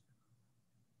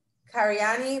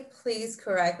Cariani. Please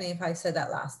correct me if I said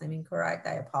that last name incorrect,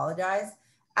 I apologize,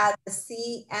 at the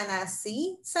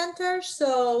CNSC Center.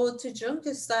 So Tejung,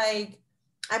 just like,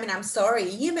 I'm sorry,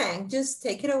 Yimeng, just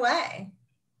take it away.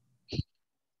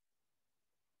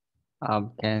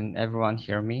 Can everyone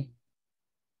hear me?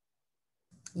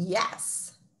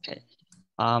 Yes. Okay.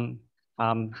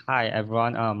 Hi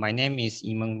everyone. My name is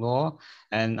Yimeng Luo,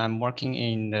 and I'm working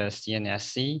in the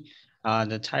CNSC.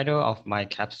 The title of my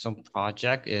capstone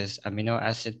project is Amino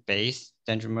Acid-Based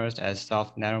Dendrimers as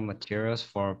Soft Nanomaterials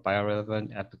for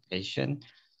Biorelevant Application.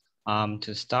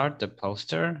 To start the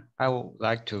poster, I would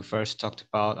like to first talk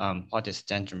about what is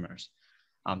dendrimers.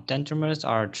 Dendrimers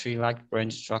are tree-like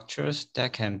branch structures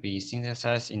that can be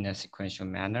synthesized in a sequential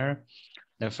manner.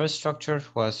 The first structure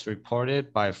was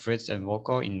reported by Fritz and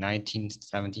Vogel in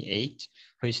 1978,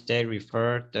 which they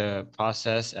referred the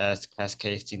process as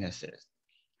cascade synthesis.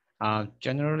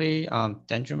 Generally,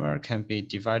 dendrimer can be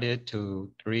divided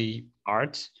to three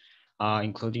parts,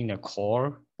 including the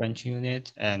core, branch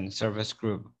unit, and surface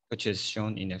group, which is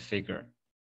shown in the figure.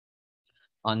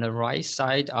 On the right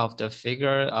side of the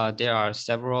figure, there are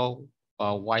several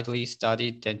widely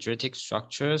studied dendritic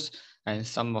structures, and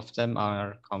some of them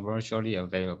are commercially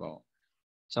available.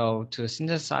 So to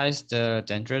synthesize the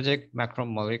dendritic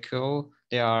macromolecule,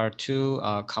 there are two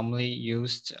commonly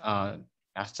used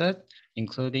methods,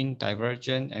 including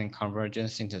divergent and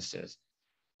convergent synthesis.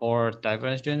 For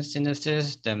divergent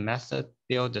synthesis, the method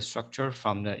builds the structure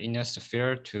from the inner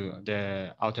sphere to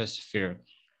the outer sphere.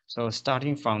 So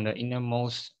starting from the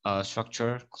innermost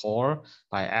structure core,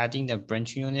 by adding the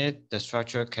branch unit, the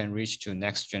structure can reach to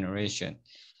next generation.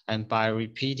 And by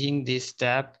repeating this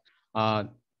step,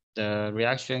 the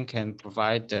reaction can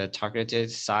provide the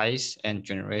targeted size and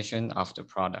generation of the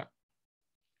product.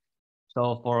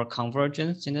 So for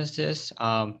convergent synthesis,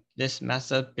 this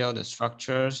method builds the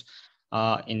structures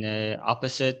in the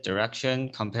opposite direction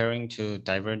comparing to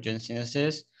divergent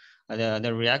synthesis.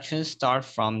 The reactions start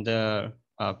from the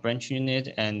branch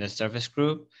unit and the surface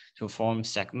group to form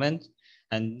segment.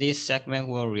 And this segment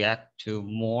will react to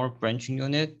more branch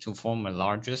unit to form a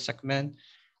larger segment.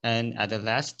 And at the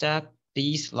last step,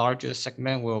 these larger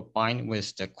segment will bind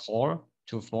with the core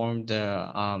to form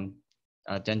the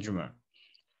dendrimer.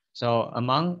 So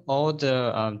among all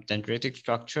the dendritic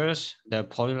structures, the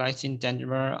polylysine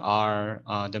dendrimer are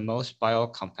the most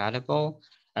biocompatible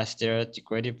as their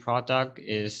degraded product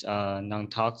is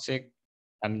non-toxic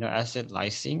amino acid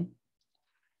lysine.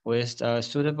 With a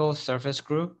suitable surface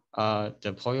group,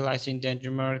 the polylysine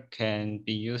dendrimer can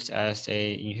be used as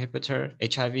a inhibitor,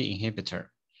 HIV inhibitor.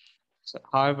 So,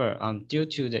 however, due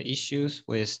to the issues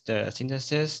with the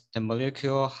synthesis, the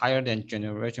molecule higher than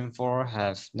generation 4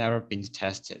 have never been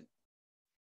tested.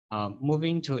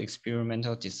 Moving to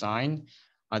experimental design,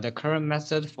 the current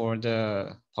method for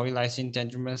the polylysine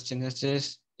dendrimer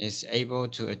synthesis is able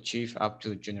to achieve up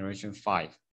to generation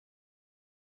 5.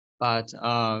 But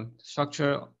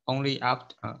structure only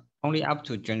up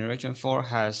to generation 4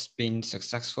 has been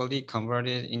successfully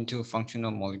converted into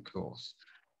functional molecules.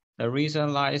 The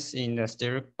reason lies in the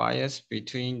steric bias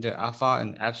between the alpha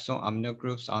and epsilon amino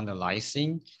groups on the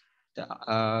lysine. The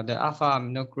alpha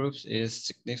amino groups is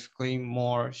significantly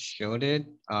more shielded,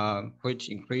 which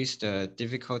increase the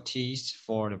difficulties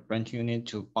for the branch unit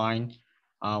to bind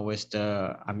with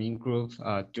the amine group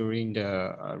during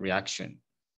the reaction.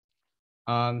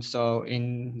 So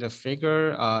in the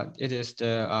figure, it is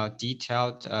the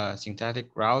detailed synthetic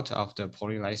route of the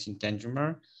polylysine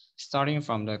dendrimer. Starting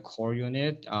from the core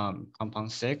unit,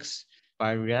 compound 6,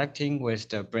 by reacting with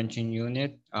the branching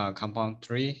unit, compound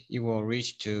 3, it will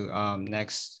reach to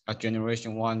next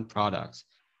generation 1 products,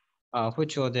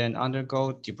 which will then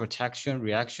undergo deprotection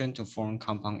reaction to form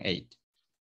compound 8.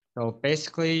 So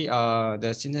basically,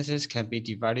 the synthesis can be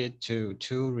divided to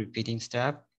 2 repeating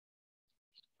steps,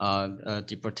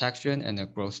 deprotection and the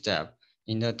growth step.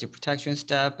 In the deprotection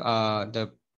step,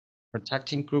 the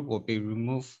protecting group will be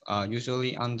removed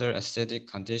usually under acidic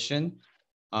condition.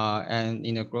 And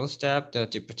in the growth step, the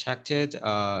deprotected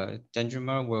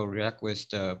dendrimer will react with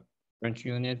the branch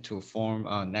unit to form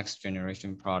a next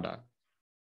generation product.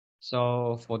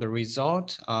 So for the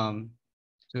result,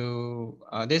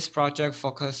 this project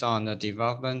focused on the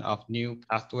development of new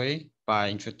pathway by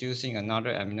introducing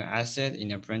another amino acid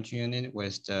in a branch unit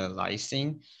with the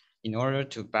lysine in order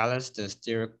to balance the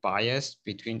steric bias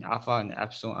between alpha and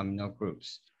epsilon amino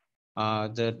groups.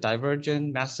 The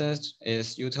divergent method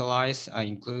is utilized,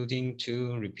 including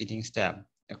 2 repeating steps,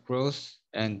 the growth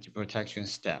and deprotection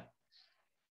step.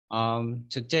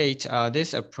 To date,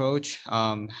 this approach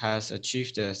has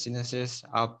achieved the synthesis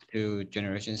up to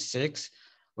generation 6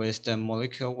 with the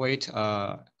molecular weight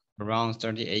around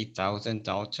 38,000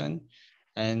 Dalton.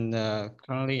 And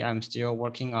currently I'm still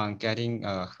working on getting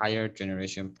a higher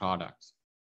generation products.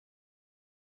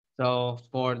 So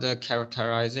for the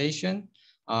characterization,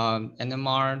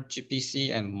 NMR,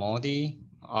 GPC, and MODI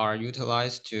are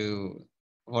utilized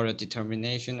for the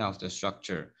determination of the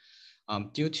structure.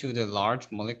 Due to the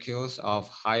large molecules of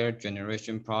higher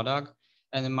generation product,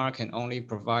 NMR can only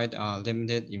provide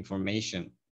limited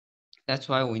information. That's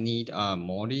why we need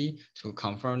MODI to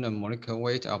confirm the molecular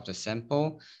weight of the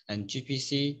sample and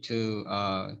GPC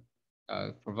to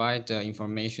provide the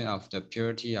information of the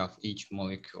purity of each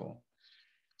molecule.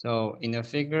 So in the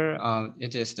figure,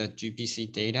 it is the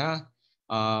GPC data.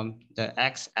 The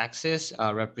x-axis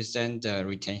represent the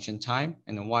retention time,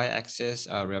 and the y-axis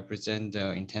represent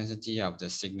the intensity of the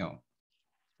signal.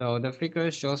 So the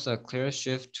figure shows a clear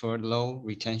shift toward low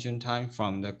retention time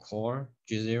from the core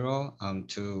G0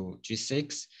 to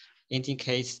G6,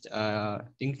 indicates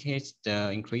the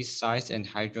increased size and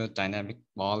hydrodynamic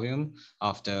volume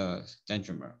of the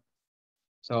dendrimer.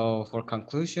 So for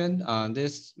conclusion,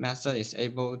 this method is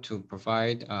able to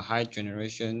provide a high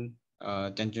generation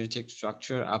dendritic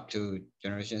structure up to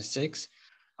generation 6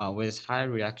 with high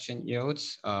reaction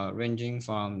yields ranging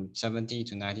from 70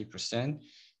 to 90%.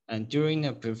 And during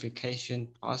the purification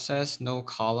process, no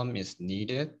column is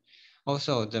needed.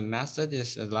 Also, the method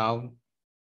allows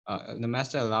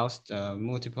the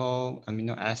multiple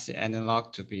amino acid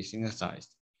analog to be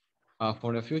synthesized.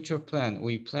 For the future plan,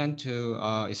 we plan to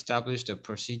establish the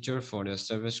procedure for the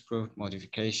surface group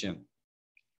modification.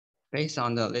 Based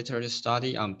on the literature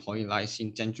study on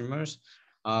polylysine dendrimers,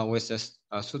 with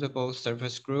a suitable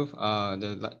surface group,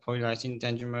 the polylysine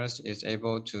dendrimers is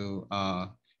able to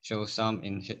show some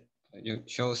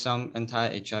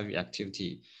anti-HIV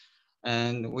activity.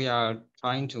 And we are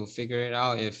trying to figure it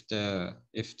out if the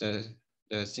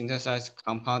synthesized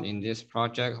compound in this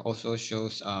project also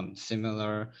shows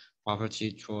similar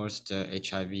property towards the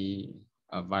HIV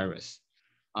virus.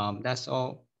 That's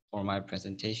all for my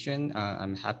presentation.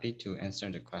 I'm happy to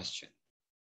answer the question.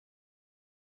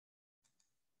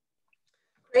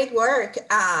 Great work.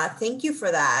 Thank you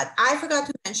for that. I forgot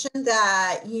to mention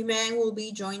that Yimeng will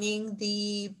be joining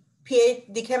the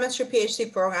chemistry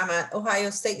PhD program at Ohio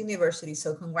State University.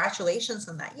 So congratulations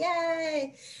on that.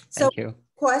 Yay. So thank you.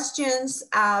 Questions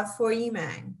for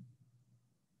Yimeng?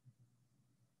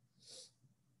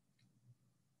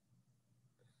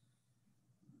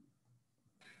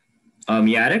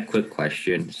 Yeah, I had a quick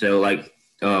question. So like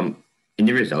in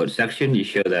the results section, you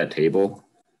show that table.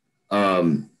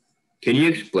 Can you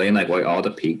explain like why all the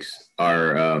peaks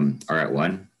are at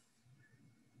 1?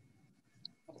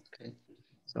 Okay.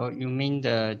 So you mean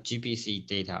the GPC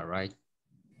data, right?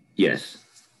 Yes.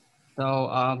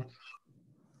 So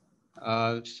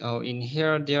so in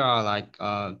here there are like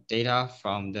data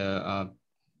from the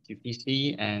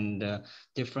GPC, and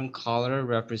different color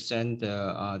represent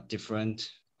the different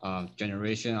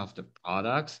generation of the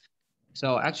products.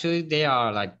 So actually they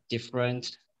are like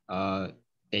different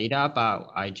data, but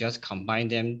I just combine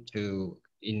them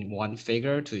in one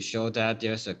figure to show that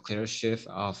there's a clear shift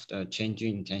of the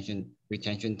changing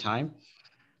retention time.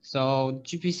 So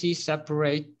GPC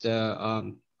separate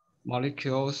the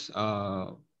molecules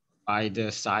by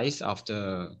the size of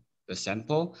the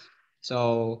sample.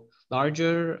 So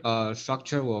larger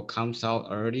structure will come out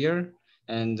earlier,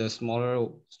 and the smaller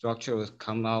structure will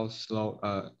come out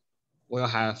will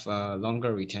have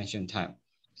longer retention time.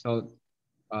 So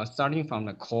starting from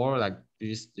the core, like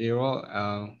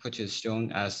G0, which is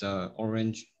shown as an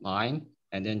orange line,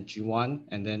 and then G1,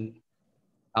 and then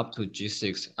up to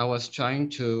G6. I was trying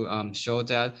to show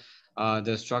that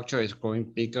the structure is growing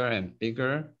bigger and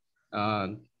bigger.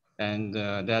 And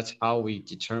that's how we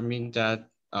determine that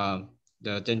the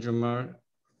dendrimer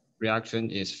reaction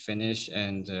is finished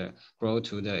and grow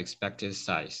to the expected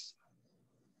size.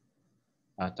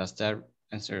 Does that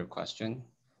answer your question?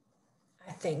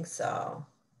 I think so.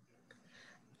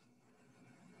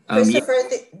 Christopher,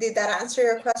 did that answer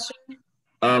your question?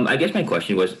 I guess my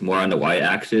question was more on the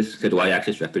y-axis, because the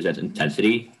y-axis represents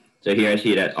intensity. So here I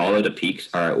see that all of the peaks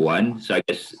are at 1. So I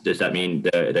guess, does that mean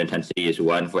the intensity is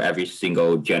 1 for every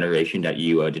single generation that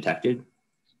you detected?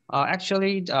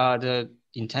 Actually, the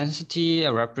intensity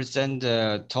represents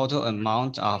the total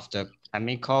amount of the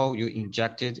chemical you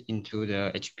injected into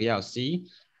the HPLC.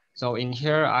 So in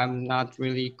here, I'm not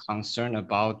really concerned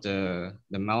about the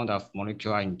amount of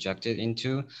molecule I injected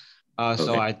into. Okay.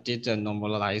 So I did the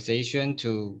normalization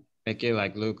to make it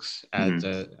like looks at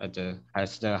the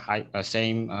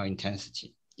same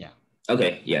intensity. Yeah.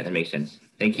 Okay. Yeah, that makes sense.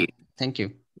 Thank you. Thank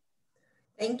you.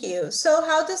 Thank you. So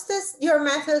how does your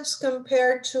methods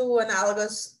compare to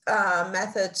analogous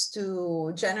methods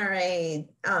to generate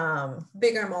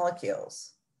bigger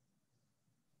molecules?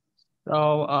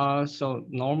 So so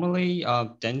normally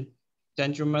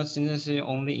dendrimer synthesis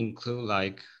only include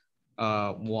like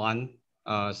one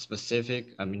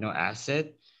specific amino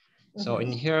acid. So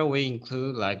in here we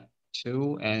include like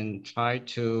 2 and try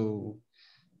to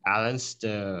balance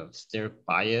the steric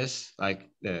bias, like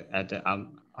at the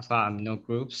alpha amino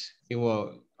groups. It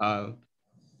will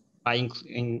by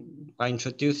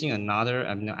introducing another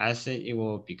amino acid, it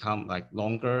will become like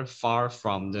longer, far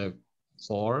from the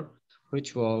core,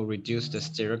 which will reduce the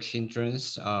steric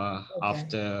hindrance of Okay.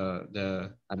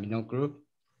 the amino group.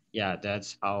 Yeah,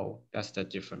 that's the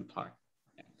different part.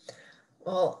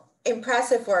 Well,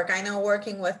 impressive work. I know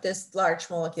working with this large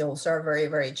molecules are very,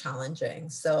 very challenging.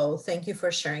 So thank you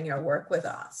for sharing your work with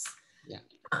us. Yeah.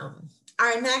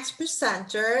 Our next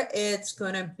presenter, it's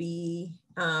going to be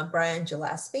Brian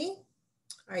Gillespie.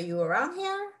 Are you around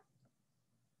here?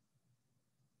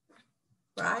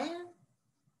 Brian?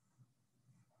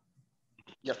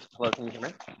 Yes, hello, can you hear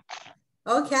me?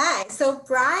 Okay, so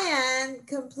Brian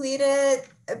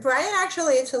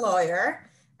actually is a lawyer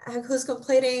who's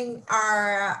completing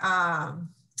our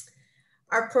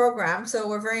program. So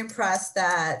we're very impressed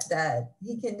that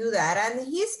he can do that. And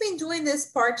he's been doing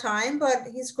this part-time, but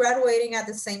he's graduating at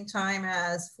the same time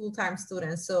as full-time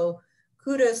students. So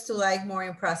kudos to like more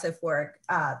impressive work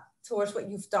towards what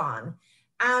you've done.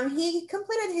 He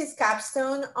completed his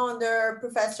capstone under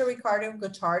Professor Ricardo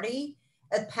Gottardi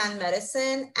at Penn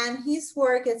Medicine, and his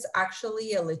work is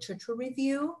actually a literature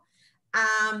review.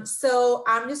 So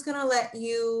I'm just gonna let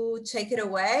you take it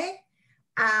away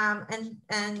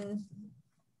and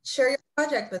share your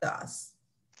project with us.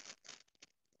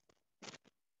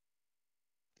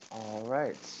 All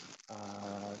right.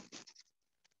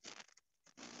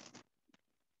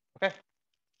 Okay.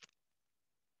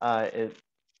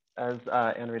 As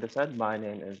Anna-Rita said, my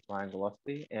name is Brian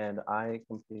Gillespie, and I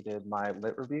completed my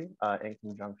lit review in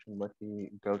conjunction with the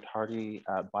Gottardi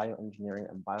Bioengineering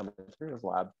and Biomaterials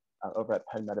Lab over at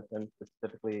Penn Medicine,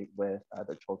 specifically with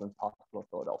the Children's Hospital of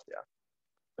Philadelphia.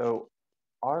 So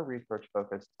our research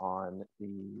focused on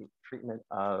the treatment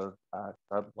of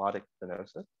subglottic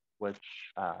stenosis, which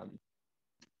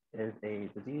is a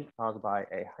disease caused by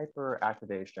a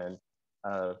hyperactivation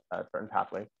of certain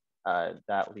pathways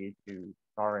that lead to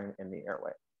scarring in the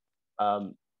airway.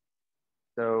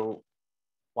 So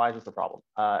why is this a problem?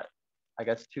 I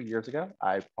guess 2 years ago,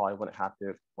 I probably wouldn't have to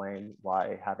explain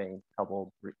why having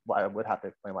trouble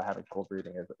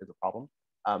breathing is a problem.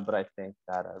 But I think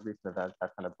that recent events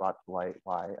have kind of brought to light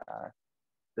why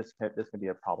this can be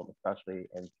a problem, especially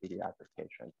in pediatric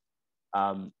patients.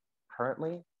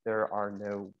 Currently, there are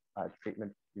no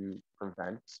treatments to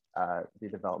prevent the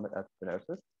development of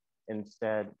stenosis.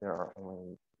 Instead, there are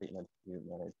only treatments to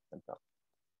manage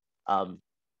symptoms.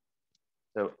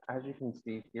 So as you can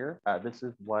see here, this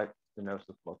is what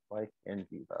stenosis looks like in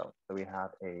vivo. So we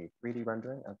have a 3D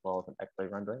rendering as well as an X-ray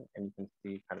rendering, and you can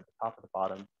see kind of the top of the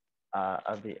bottom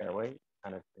of the airway,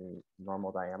 kind of in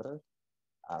normal diameters.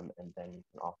 And then you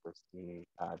can also see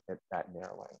that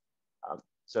narrowing.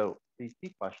 So the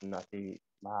key question that the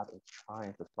lab is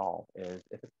trying to solve is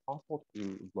if it's possible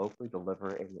to locally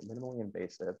deliver a minimally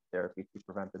invasive therapy to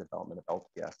prevent the development of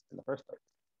LPS in the first place,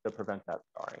 to prevent that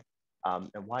scarring.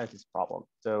 And why is this a problem?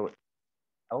 So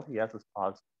LPS is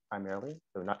caused primarily,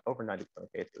 so not over 90%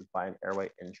 of cases, by an airway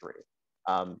injury.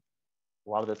 A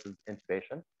lot of this is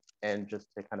intubation, and just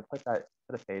to kind of put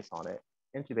a face on it,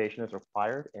 intubation is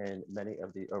required in many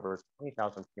of the over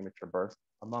 20,000 premature births,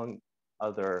 among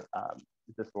other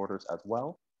disorders as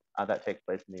well, that take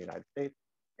place in the United States.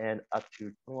 And up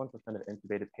to 21% of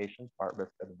intubated patients are at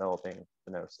risk of developing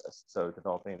stenosis, so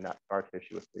developing that scar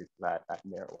tissue which leads to that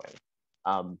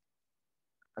narrowing.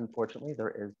 Unfortunately, there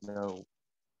is no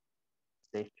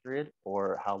safe period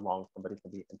for how long somebody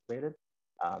can be intubated.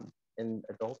 In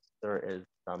adults, there is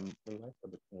some leeway, so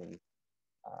between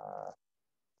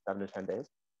 7 to 10 days,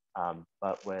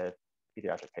 but with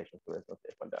pediatric patients, there is no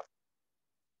safe window.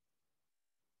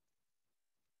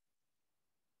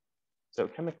 So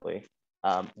chemically,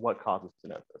 what causes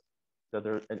stenosis?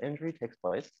 So an injury takes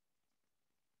place,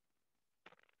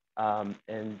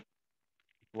 and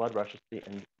blood rushes to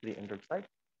the injured site.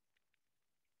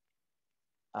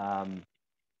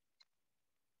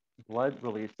 Blood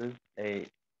releases a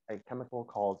chemical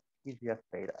called TGF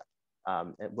beta,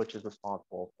 which is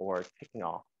responsible for kicking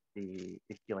off the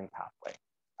healing pathway.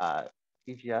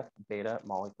 TGF beta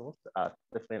molecules,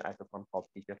 specifically an isoform called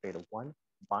TGF beta 1,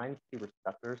 binds to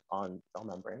receptors on cell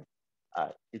membranes,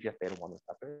 TGF beta 1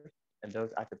 receptors, and those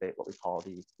activate what we call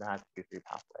the SNAD2/3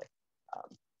 pathway.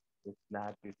 The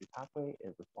SNAD2/3 pathway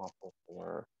is responsible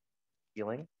for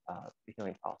healing, the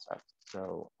healing process.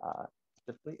 So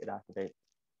specifically, it activates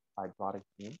fibrotic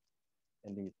genes,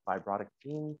 and these fibrotic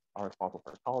genes are responsible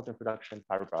for collagen production,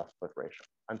 fibroblast proliferation.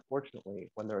 Unfortunately,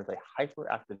 when there is a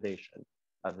hyperactivation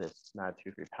of this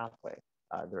SNAD2/3 pathway,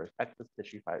 there is excess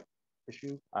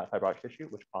fibrotic tissue,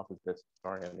 which causes this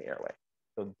scarring in the airway.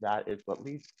 So that is what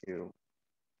leads to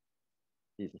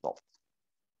these results.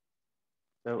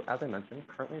 So as I mentioned,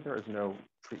 currently there is no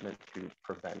treatment to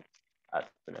prevent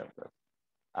stenosis.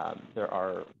 There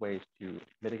are ways to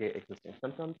mitigate existing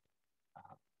symptoms,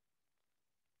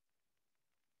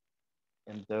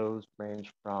 And those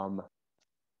range from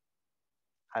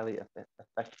highly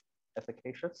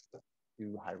efficacious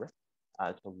to high risk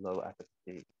to low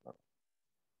efficacy.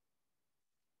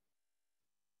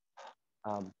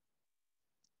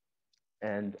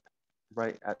 And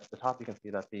right at the top, you can see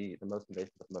that the most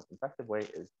invasive, the most effective way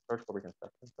is surgical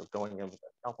reconstruction. So going in with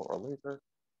a scalpel or laser,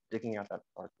 digging out that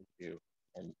scar tissue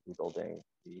and rebuilding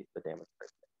the damaged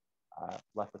place.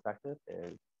 Less effective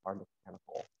is our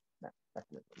mechanical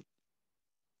mechanisms,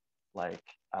 like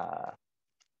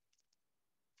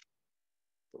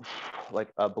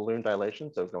a balloon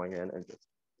dilation. So going in and just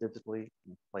physically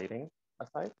inflating a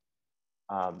site,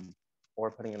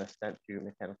 or putting in a stent to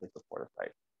mechanically support a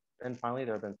site. And finally,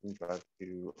 there have been some drugs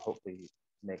to hopefully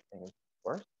make things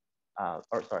worse,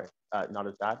 not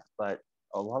as bad, but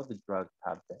a lot of the drugs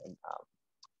have been,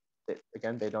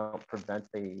 again, they don't prevent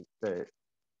the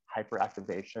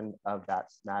hyperactivation of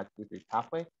that SMAD2/3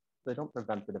 pathway, so they don't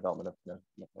prevent the development of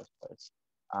stenosis in the first place.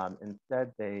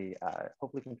 Instead, they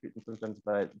hopefully can treat some symptoms,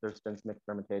 but there's been some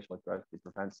experimentation with drugs to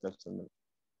prevent stenosis in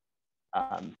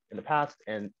the past,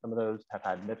 and some of those have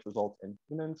had mixed results in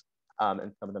humans,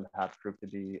 and some of them have proved to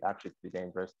be actually pretty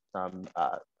dangerous. Some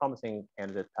promising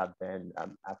candidates have been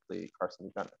actually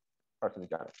carcinogenic.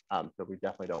 So we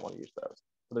definitely don't want to use those.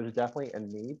 So there's definitely a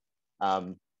need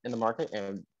in the market,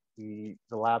 and the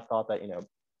lab thought that,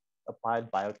 applied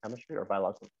biochemistry or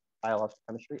biological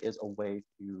chemistry is a way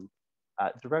to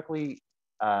directly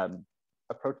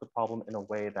approach the problem in a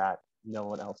way that no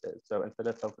one else is. So instead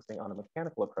of focusing on a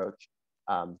mechanical approach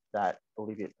that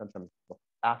alleviates symptoms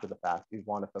after the fact, we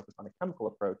want to focus on a chemical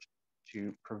approach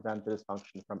to prevent the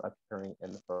dysfunction from occurring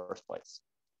in the first place.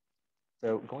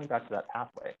 So going back to that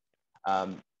pathway,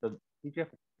 the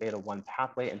TGF-beta1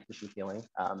 pathway and tissue healing,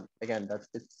 again,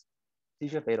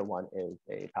 TGF-beta1 is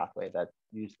a pathway that's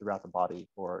used throughout the body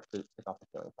to kick off the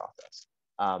healing process.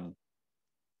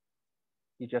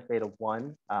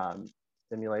 TGF-beta1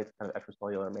 stimulates kind of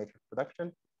extracellular matrix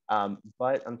production,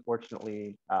 but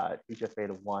unfortunately,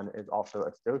 TGF-beta1 is also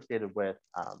associated with,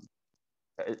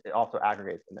 it also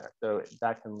aggregates in there. So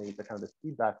that can lead to kind of this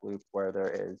feedback loop where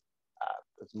there's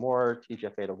more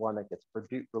TGF-beta1 that gets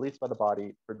released by the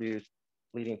body, produced,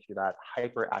 leading to that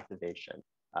hyperactivation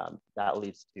that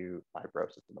leads to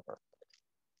fibrosis in the first place.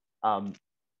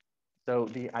 So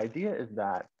the idea is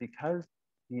that because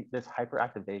this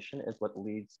hyperactivation is what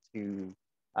leads to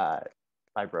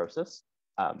fibrosis,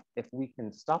 if we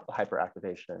can stop the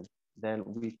hyperactivation, then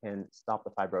we can stop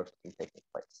the fibrosis from taking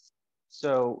place.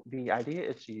 So the idea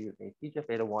is to use a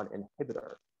TGF-beta1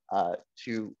 inhibitor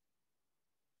to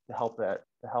help the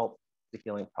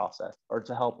healing process, or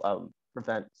to help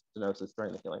prevent stenosis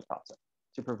during the healing process,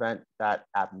 to prevent that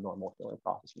abnormal healing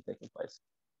process from taking place.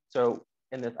 So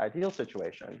in this ideal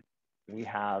situation, we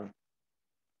have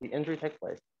the injury take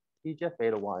place,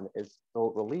 TGF-beta1 is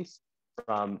still released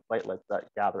from platelets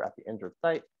that gather at the injured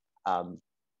site.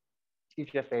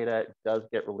 TGF-beta does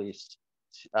get released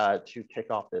to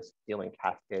kick off this healing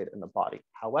cascade in the body.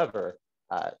 However,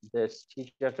 this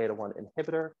TGF-beta1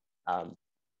 inhibitor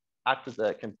acts as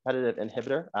a competitive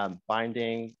inhibitor,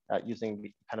 binding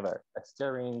using kind of a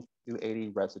serine 280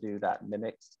 residue that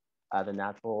mimics the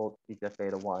natural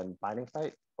TGF-beta1 binding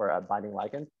site, or a binding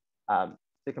ligand,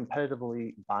 to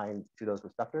competitively bind to those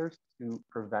receptors to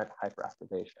prevent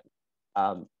hyperactivation.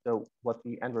 So what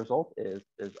the end result is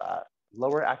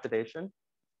lower activation.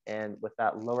 And with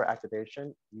that lower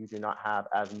activation, you do not have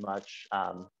as much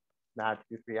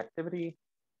SMAD2/3 activity.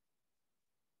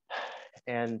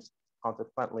 And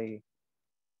consequently,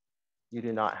 you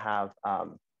do not have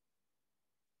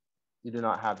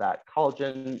that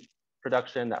collagen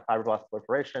production, that fibroblast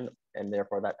proliferation, and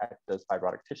therefore that excess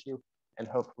fibrotic tissue. And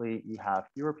hopefully you have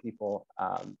fewer people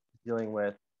dealing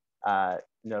with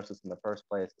stenosis in the first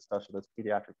place, especially those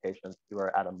pediatric patients who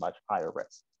are at a much higher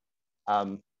risk.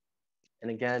 And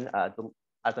again,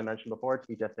 as I mentioned before,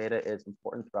 TGF-beta is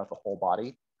important throughout the whole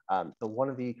body. So one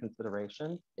of the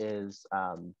considerations is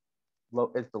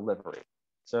delivery.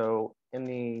 So in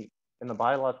the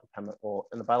biological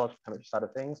chemistry side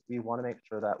of things, we want to make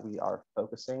sure that we are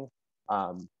focusing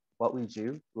what we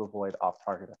do to avoid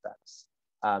off-target effects.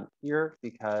 Here,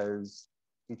 because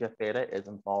TGF-beta is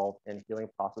involved in healing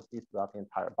processes throughout the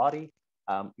entire body,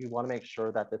 we want to make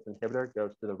sure that this inhibitor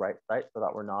goes to the right site so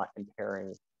that we're not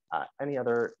impairing any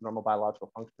other normal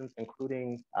biological functions,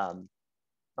 including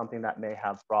something that may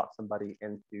have brought somebody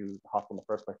into the hospital in the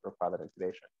first place for private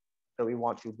intubation. So we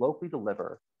want to locally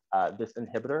deliver this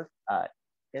inhibitor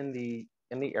in the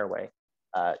airway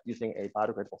using a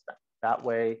biodegradable stent. That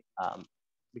way,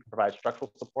 we can provide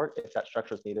structural support if that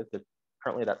structure is needed to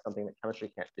Currently, that's something that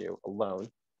chemistry can't do alone.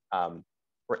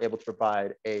 We're able to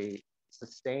provide a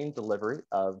sustained delivery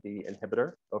of the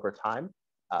inhibitor over time.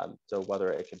 So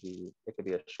whether it could be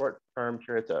a short-term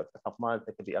period of a couple months,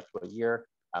 it could be up to a year.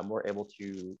 We're able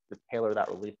to tailor that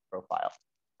release profile.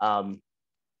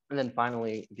 And then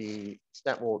finally, the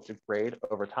stent will degrade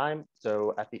over time.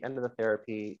 So at the end of the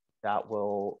therapy, that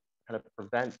will kind of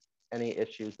prevent any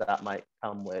issues that might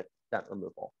come with stent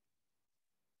removal.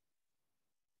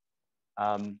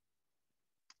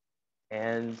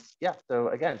 And yeah, so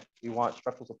again, we want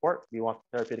structural support, we want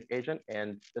the therapeutic agent,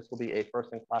 and this will be a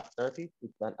first-in-class therapy to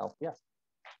prevent LCS.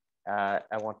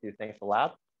 I want to thank the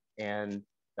lab, and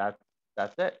that's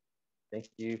it. Thank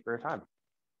you for your time.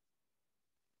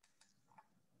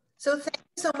 So thank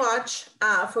you so much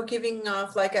for giving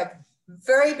us like a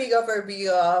very big overview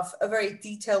of a very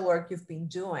detailed work you've been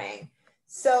doing.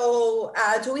 So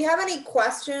do we have any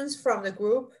questions from the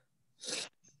group?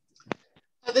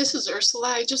 This is Ursula.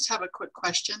 I just have a quick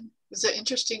question. It was an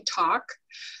interesting talk.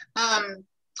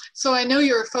 So I know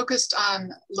you're focused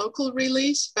on local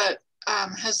release, but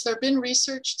has there been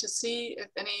research to see if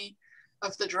any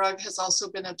of the drug has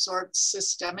also been absorbed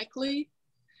systemically?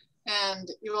 And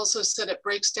you also said it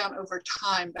breaks down over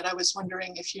time, but I was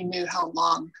wondering if you knew how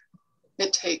long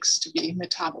it takes to be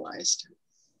metabolized.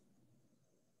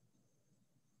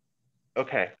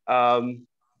 Okay.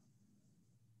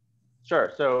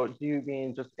 Sure. So do you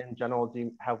mean just in general,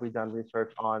 have we done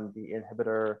research on the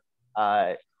inhibitor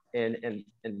in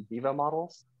vivo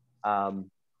models?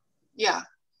 Yeah.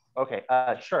 Okay,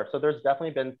 sure. So there's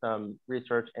definitely been some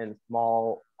research in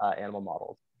small animal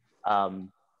models.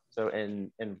 So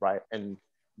in rats and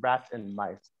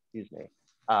mice, excuse me,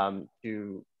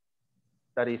 to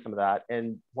study some of that.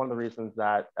 And one of the reasons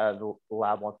that the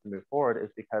lab wants to move forward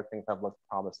is because things have looked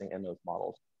promising in those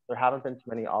models. There haven't been too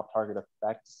many off-target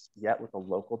effects yet with a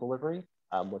local delivery,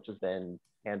 which has been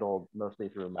handled mostly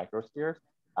through microspheres.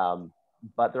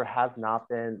 But there has not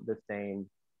been the same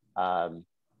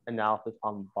analysis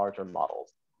on larger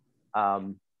models.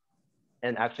 And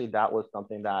actually that was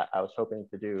something that I was hoping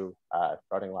to do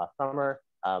starting last summer.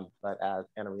 But as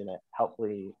Anna-Rena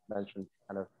helpfully mentioned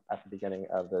kind of at the beginning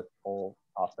of this whole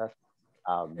process,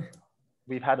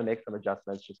 we've had to make some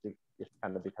adjustments just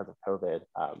kind of because of COVID.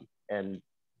 And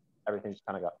everything just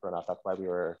kind of got thrown off. That's why we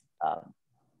were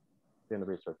doing the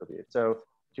research review. So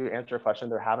to answer your question,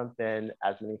 there haven't been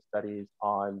as many studies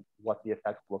on what the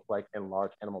effects look like in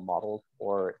large animal models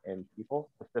or in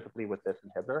people, specifically with this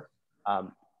inhibitor.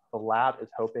 The lab is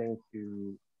hoping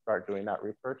to start doing that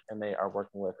research, and they are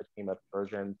working with a team of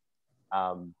surgeons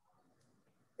at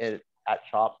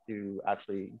CHOP to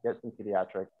actually get some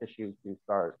pediatric tissues to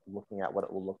start looking at what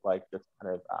it will look like just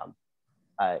kind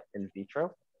of in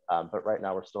vitro. But right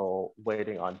now we're still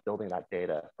waiting on building that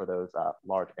data for those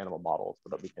large animal models so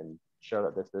that we can show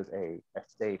that this is a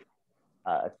safe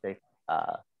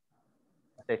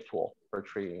tool for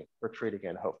treating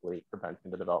and hopefully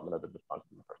preventing the development of the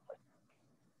dysfunction in the first place.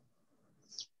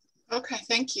 Okay,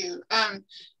 thank you.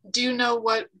 Do you know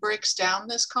what breaks down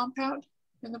this compound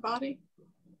in the body?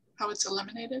 How it's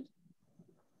eliminated?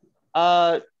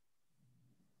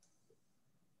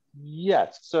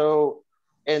 Yes. So,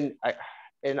 this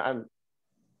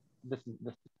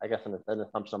is I guess an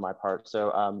assumption on my part.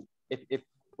 So if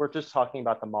we're just talking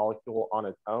about the molecule on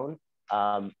its own,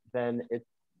 then it's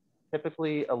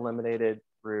typically eliminated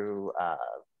through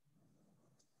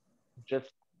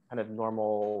just kind of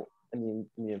normal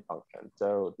immune function.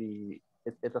 So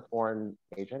it's a foreign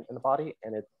agent in the body,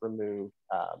 and it's removed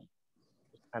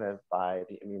just kind of by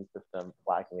the immune system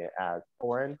flagging it as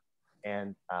foreign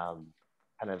and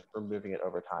kind of removing it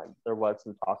over time. There was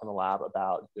some talk in the lab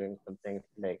about doing some things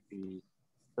to make the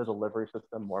delivery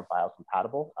system more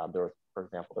biocompatible. For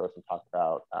example, there was some talk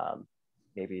about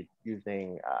maybe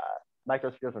using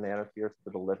microspheres or nanospheres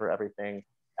to deliver everything,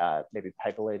 maybe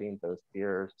pegylating those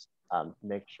spheres to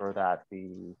make sure that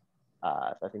the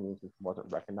immune system wasn't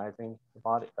recognizing the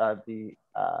body, the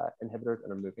inhibitors and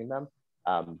removing them.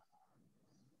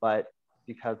 But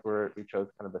because we chose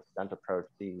kind of the stent approach,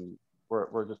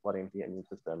 we're just letting the immune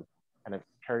system kind of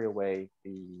carry away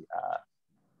the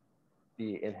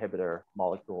inhibitor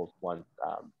molecules once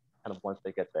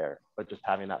they get there, but just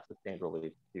having that sustained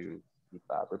release to keep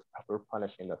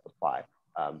replenishing the supply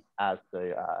as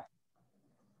the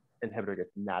inhibitor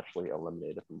gets naturally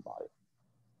eliminated from the body.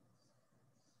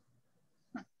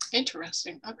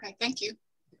 Interesting. Okay, thank you.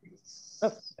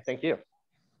 Oh, thank you.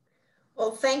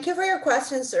 Well, thank you for your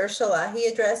questions, Ursula. He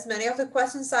addressed many of the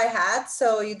questions I had,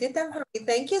 so you did them for me.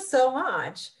 Thank you so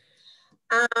much.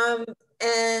 Our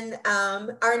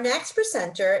next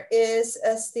presenter is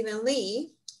Stephen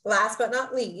Lee, last but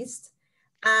not least.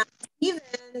 Stephen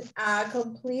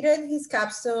completed his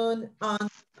capstone on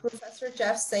Professor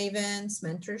Jeff Savin's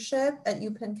mentorship at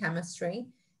UPenn Chemistry,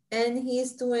 and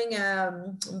he's doing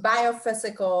a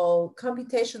biophysical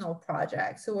computational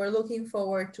project. So we're looking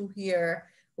forward to hear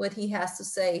what he has to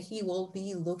say. He will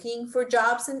be looking for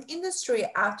jobs in industry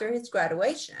after his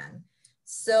graduation.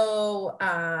 So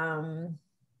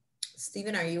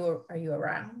Stephen, are you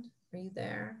around? Are you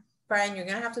there? Brian, you're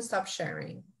gonna have to stop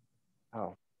sharing.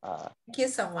 Oh. Thank you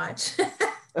so much.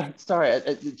 Sorry,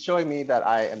 it's showing me that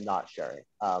I am not sharing,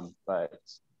 but.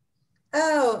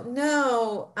 Oh,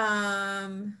 no.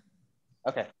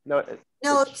 Okay, no.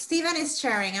 No, Stephen is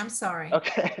sharing, I'm sorry.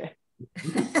 Okay.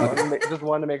 Just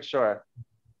wanted to make sure.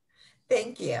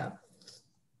 Thank you.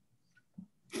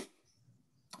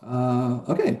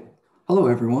 Okay, hello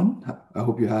everyone. I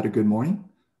hope you had a good morning.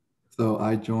 So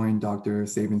I joined Dr.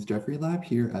 Savin's Jeffrey lab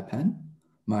here at Penn.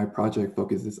 My project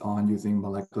focuses on using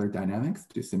molecular dynamics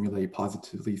to simulate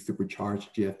positively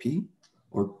supercharged GFP,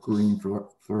 or green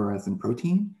fluorescent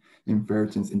protein, in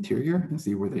ferritin's interior and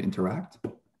see where they interact.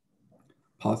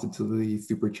 Positively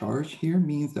supercharged here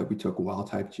means that we took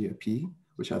wild-type GFP,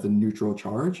 which has a neutral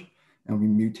charge, and we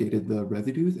mutated the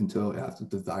residues until it has the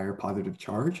desired positive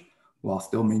charge while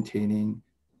still maintaining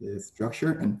its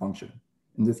structure and function.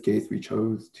 In this case, we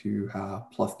chose to have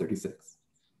plus 36.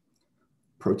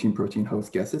 Protein-protein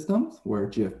host guest systems, where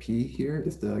GFP here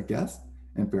is the guest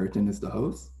and ferritin is the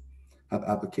host, have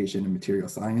application in material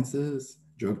sciences,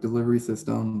 drug delivery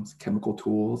systems, chemical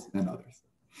tools, and others.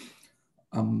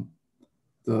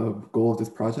 The goal of this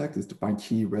project is to find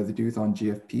key residues on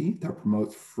GFP that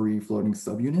promotes free-floating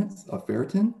subunits of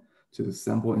ferritin to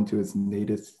assemble into its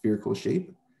native spherical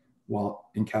shape while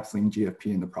encapsulating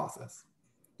GFP in the process.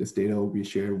 This data will be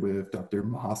shared with Dr.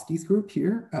 Mahosky's group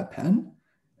here at Penn,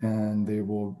 and they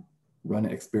will run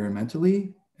it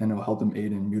experimentally, and it will help them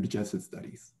aid in mutagenesis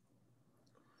studies.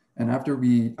 And after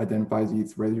we identify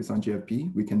these residues on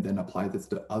GFP, we can then apply this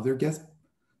to other guest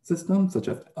systems, such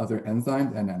as other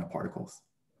enzymes and nanoparticles.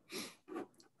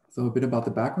 So a bit about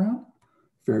the background.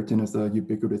 Ferritin is a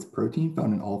ubiquitous protein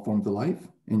found in all forms of life.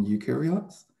 In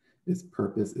eukaryotes, its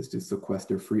purpose is to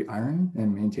sequester free iron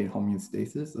and maintain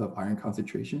homeostasis of iron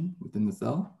concentration within the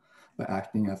cell by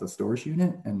acting as a storage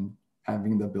unit and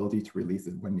having the ability to release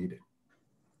it when needed.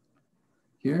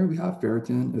 Here we have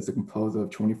ferritin is composed of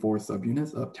 24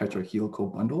 subunits of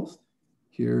tetrahelical bundles.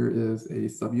 Here is a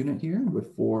subunit here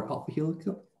with 4 alpha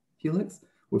helix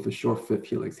with a short 5th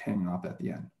helix hanging off at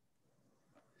the end.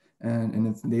 And in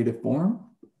its native form,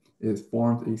 it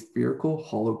forms a spherical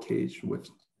hollow cage with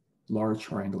large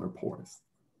triangular pores.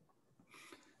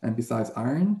 And besides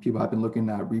iron, people have been looking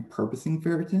at repurposing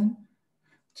ferritin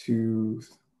to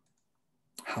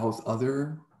house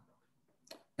other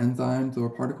enzymes or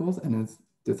particles, and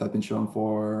this has been shown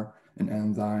for an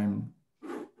enzyme,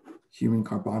 human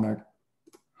carbonic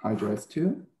hydrolase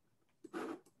 2.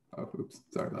 Oh, oops,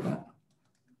 sorry about that.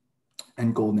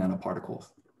 And gold nanoparticles.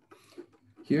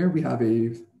 Here we have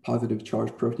a positive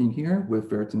charge protein here with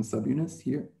ferritin subunits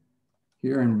here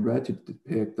in red to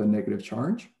depict the negative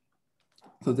charge.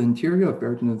 So the interior of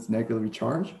ferritin is negatively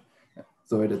charged,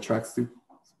 so it attracts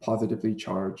positively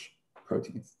charged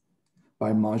proteins.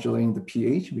 By modulating the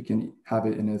pH, we can have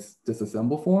it in its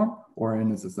disassembled form or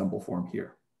in its assembled form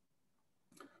here.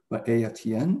 But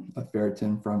AFTN, a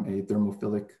ferritin from a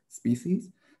thermophilic species,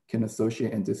 can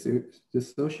associate and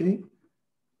dissociate,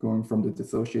 going from the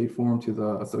dissociated form to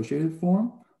the associated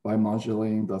form by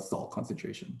modulating the salt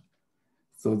concentration.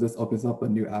 So this opens up a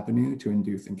new avenue to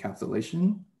induce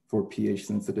encapsulation for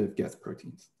pH-sensitive guest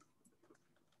proteins.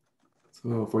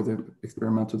 So for the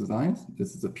experimental designs,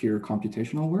 this is a pure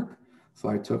computational work. So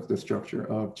I took the structure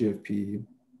of GFP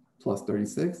plus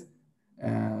 36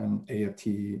 and AFT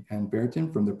and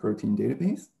ferritin from the protein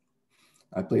database.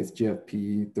 I placed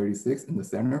GFP 36 in the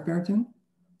center of ferritin.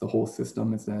 The whole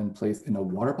system is then placed in a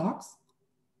water box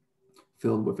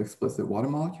filled with explicit water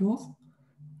molecules.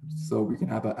 So we can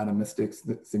have an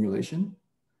atomistic simulation.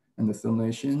 And the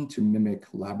simulation, to mimic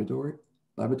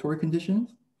laboratory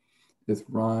conditions, is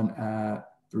run at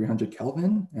 300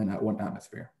 Kelvin and at 1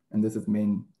 atmosphere. And this is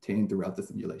maintained throughout the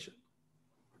simulation.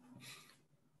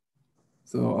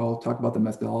 So I'll talk about the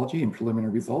methodology and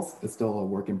preliminary results. It's still a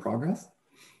work in progress.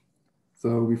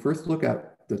 So we first look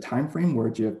at the time frame where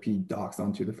GFP docks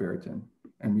onto the ferritin.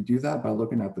 And we do that by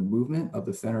looking at the movement of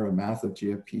the center of mass of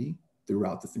GFP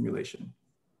throughout the simulation.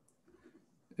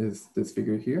 Is this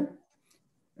figure here.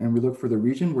 And we look for the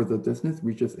region where the distance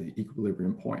reaches an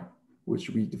equilibrium point, which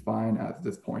we define as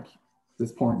this point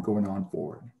going on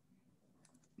forward.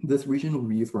 This region will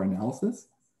be used for analysis.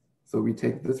 So we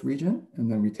take this region and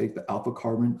then we take the alpha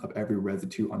carbon of every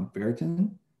residue on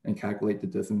ferritin and calculate the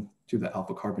distance to the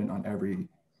alpha carbon on every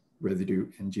residue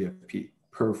in GFP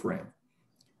per frame.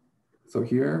 So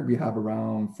here we have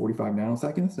around 45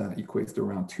 nanoseconds, that equates to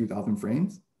around 2,000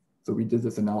 frames. So we did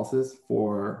this analysis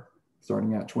for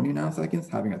starting at 20 nanoseconds,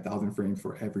 having 1,000 frames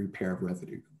for every pair of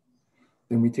residues.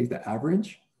 Then we take the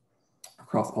average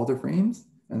across all the frames,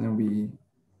 and then we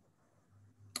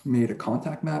made a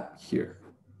contact map here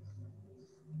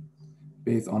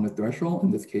based on the threshold,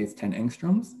 in this case, 10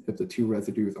 angstroms. If the two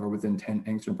residues are within 10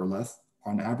 angstrom or less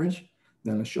on average,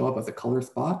 then it'll show up as a color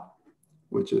spot,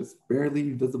 which is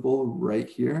barely visible right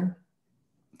here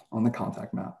on the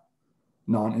contact map.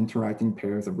 Non-interacting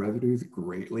pairs of residues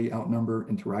greatly outnumber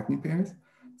interacting pairs.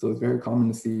 So it's very common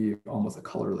to see almost a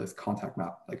colorless contact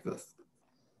map like this.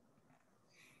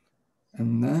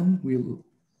 And then we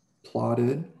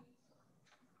plotted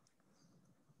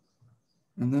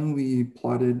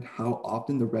how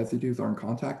often the residues are in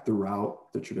contact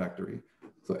throughout the trajectory.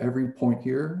 So every point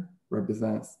here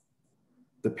represents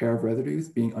the pair of residues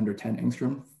being under 10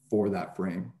 angstrom for that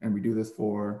frame. And we do this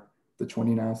for the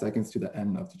 20 nanoseconds to the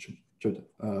end of the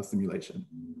simulation.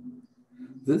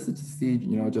 This is to see,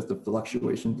 just the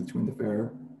fluctuations between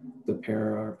the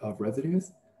pair of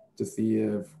residues to see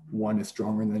if one is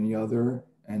stronger than the other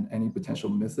and any potential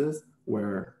misses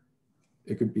where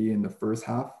it could be in the first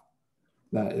half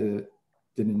that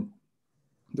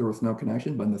there was no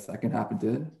connection, but in the second half it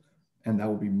did. And that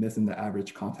will be missing the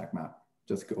average contact map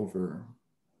just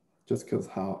because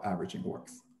how averaging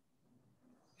works.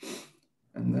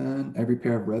 And then every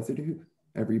pair of residue,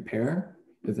 every pair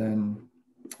is then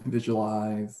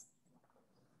visualized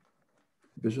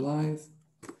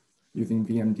using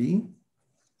VMD.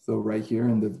 So right here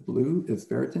in this blue is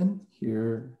ferritin,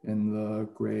 here in the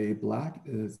gray black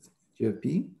is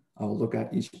GFP. I'll look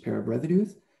at each pair of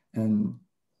residues and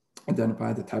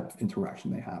identify the type of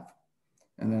interaction they have.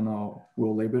 And then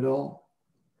we'll label it all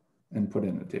and put it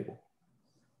in a table.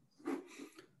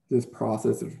 This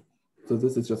process, so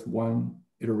this is just one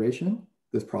iteration.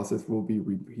 This process will be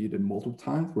repeated multiple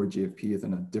times where GFP is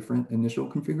in a different initial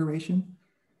configuration.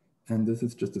 And this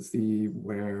is just to see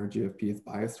where GFP is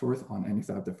biased towards on any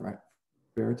side of the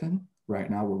ferritin. Right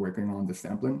now, we're working on the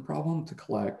sampling problem to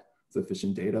collect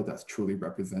sufficient data that's truly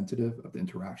representative of the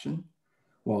interaction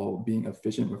while being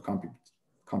efficient with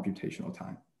computational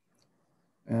time.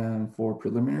 And for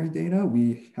preliminary data,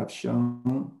 we have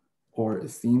shown, or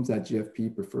it seems that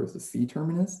GFP prefers the C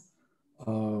terminus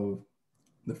of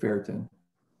the ferritin.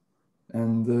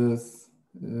 And this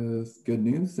is good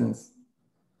news since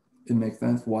it makes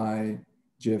sense why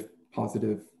GF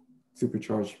positive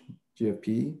supercharged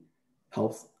GFP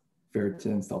helps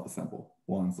ferritin self-assemble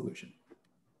while in solution.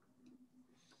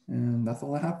 And that's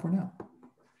all I have for now.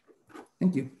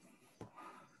 Thank you.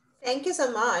 Thank you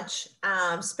so much,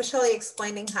 especially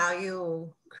explaining how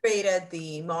you created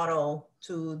the model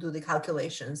to do the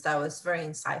calculations. That was very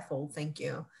insightful. Thank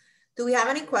you. Do we have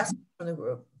any questions from the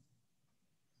group?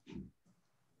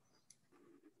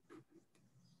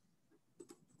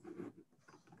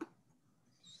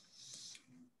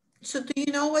 So do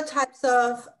you know what types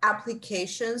of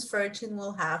applications ferritin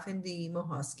will have in the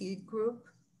Mohosky group?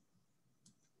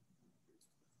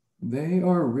 They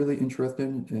are really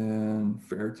interested in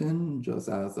ferritin just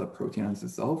as a protein as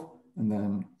itself. And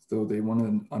then, so they want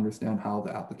to understand how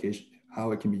the application, how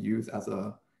it can be used as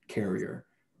a carrier.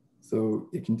 So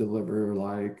it can deliver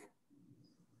like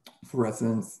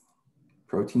fluorescence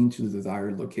protein to the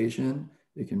desired location.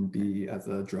 It can be as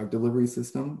a drug delivery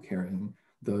system, carrying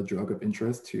the drug of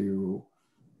interest to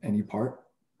any part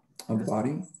of the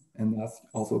body. And that's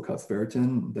also because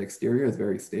ferritin, the exterior is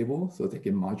very stable, so they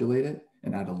can modulate it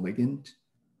and add a ligand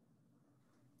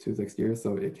to the exterior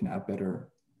so it can have better,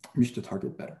 reach the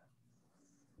target better.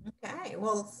 Okay,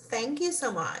 well, thank you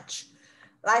so much.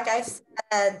 Like I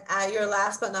said, you're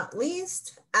last but not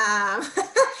least.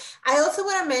 I also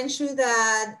want to mention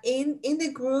that in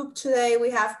the group today,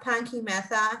 we have Panky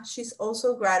Mehta. She's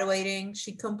also graduating.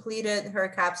 She completed her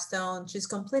capstone. She's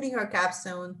completing her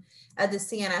capstone at the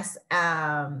CNS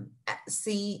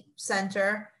C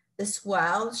Center as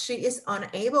well. She is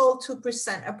unable to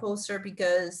present a poster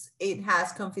because it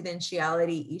has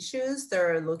confidentiality issues.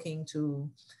 They're looking to,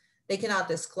 they cannot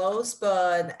disclose,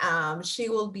 but she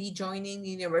will be joining the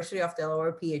University of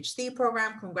Delaware PhD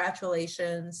program.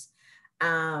 Congratulations.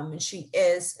 She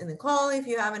is in the call if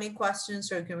you have any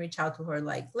questions, or you can reach out to her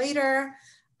like later.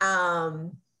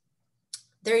 There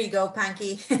you go,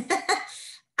 Panky.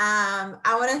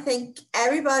 I want to thank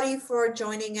everybody for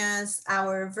joining us.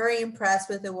 We're very impressed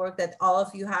with the work that all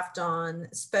of you have done,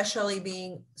 especially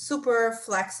being super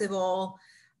flexible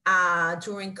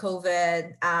during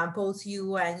COVID, both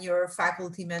you and your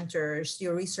faculty mentors,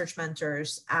 your research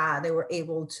mentors, they were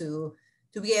able to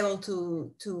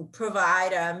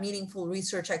provide a meaningful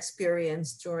research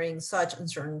experience during such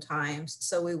uncertain times.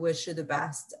 So we wish you the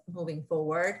best moving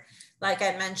forward. Like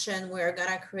I mentioned, we're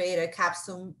gonna create a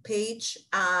capstone page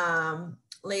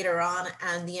later on,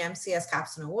 and the MCS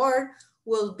Capstone Award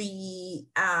will be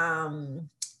announced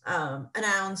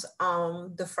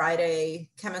on the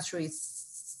Friday chemistry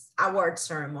award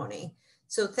ceremony.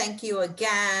 So thank you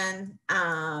again.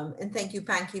 And thank you,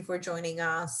 Panky, for joining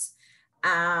us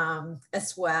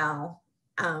as well.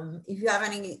 If you have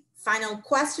any final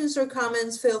questions or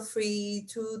comments, feel free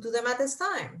to do them at this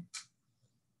time.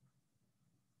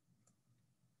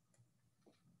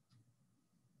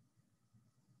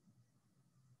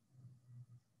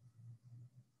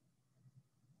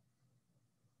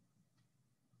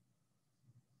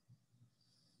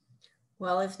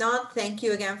 Well, if not, thank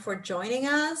you again for joining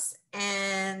us,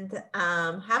 and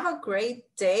have a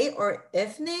great day or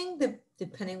evening,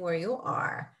 depending where you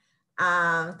are.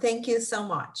 Thank you so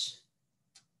much.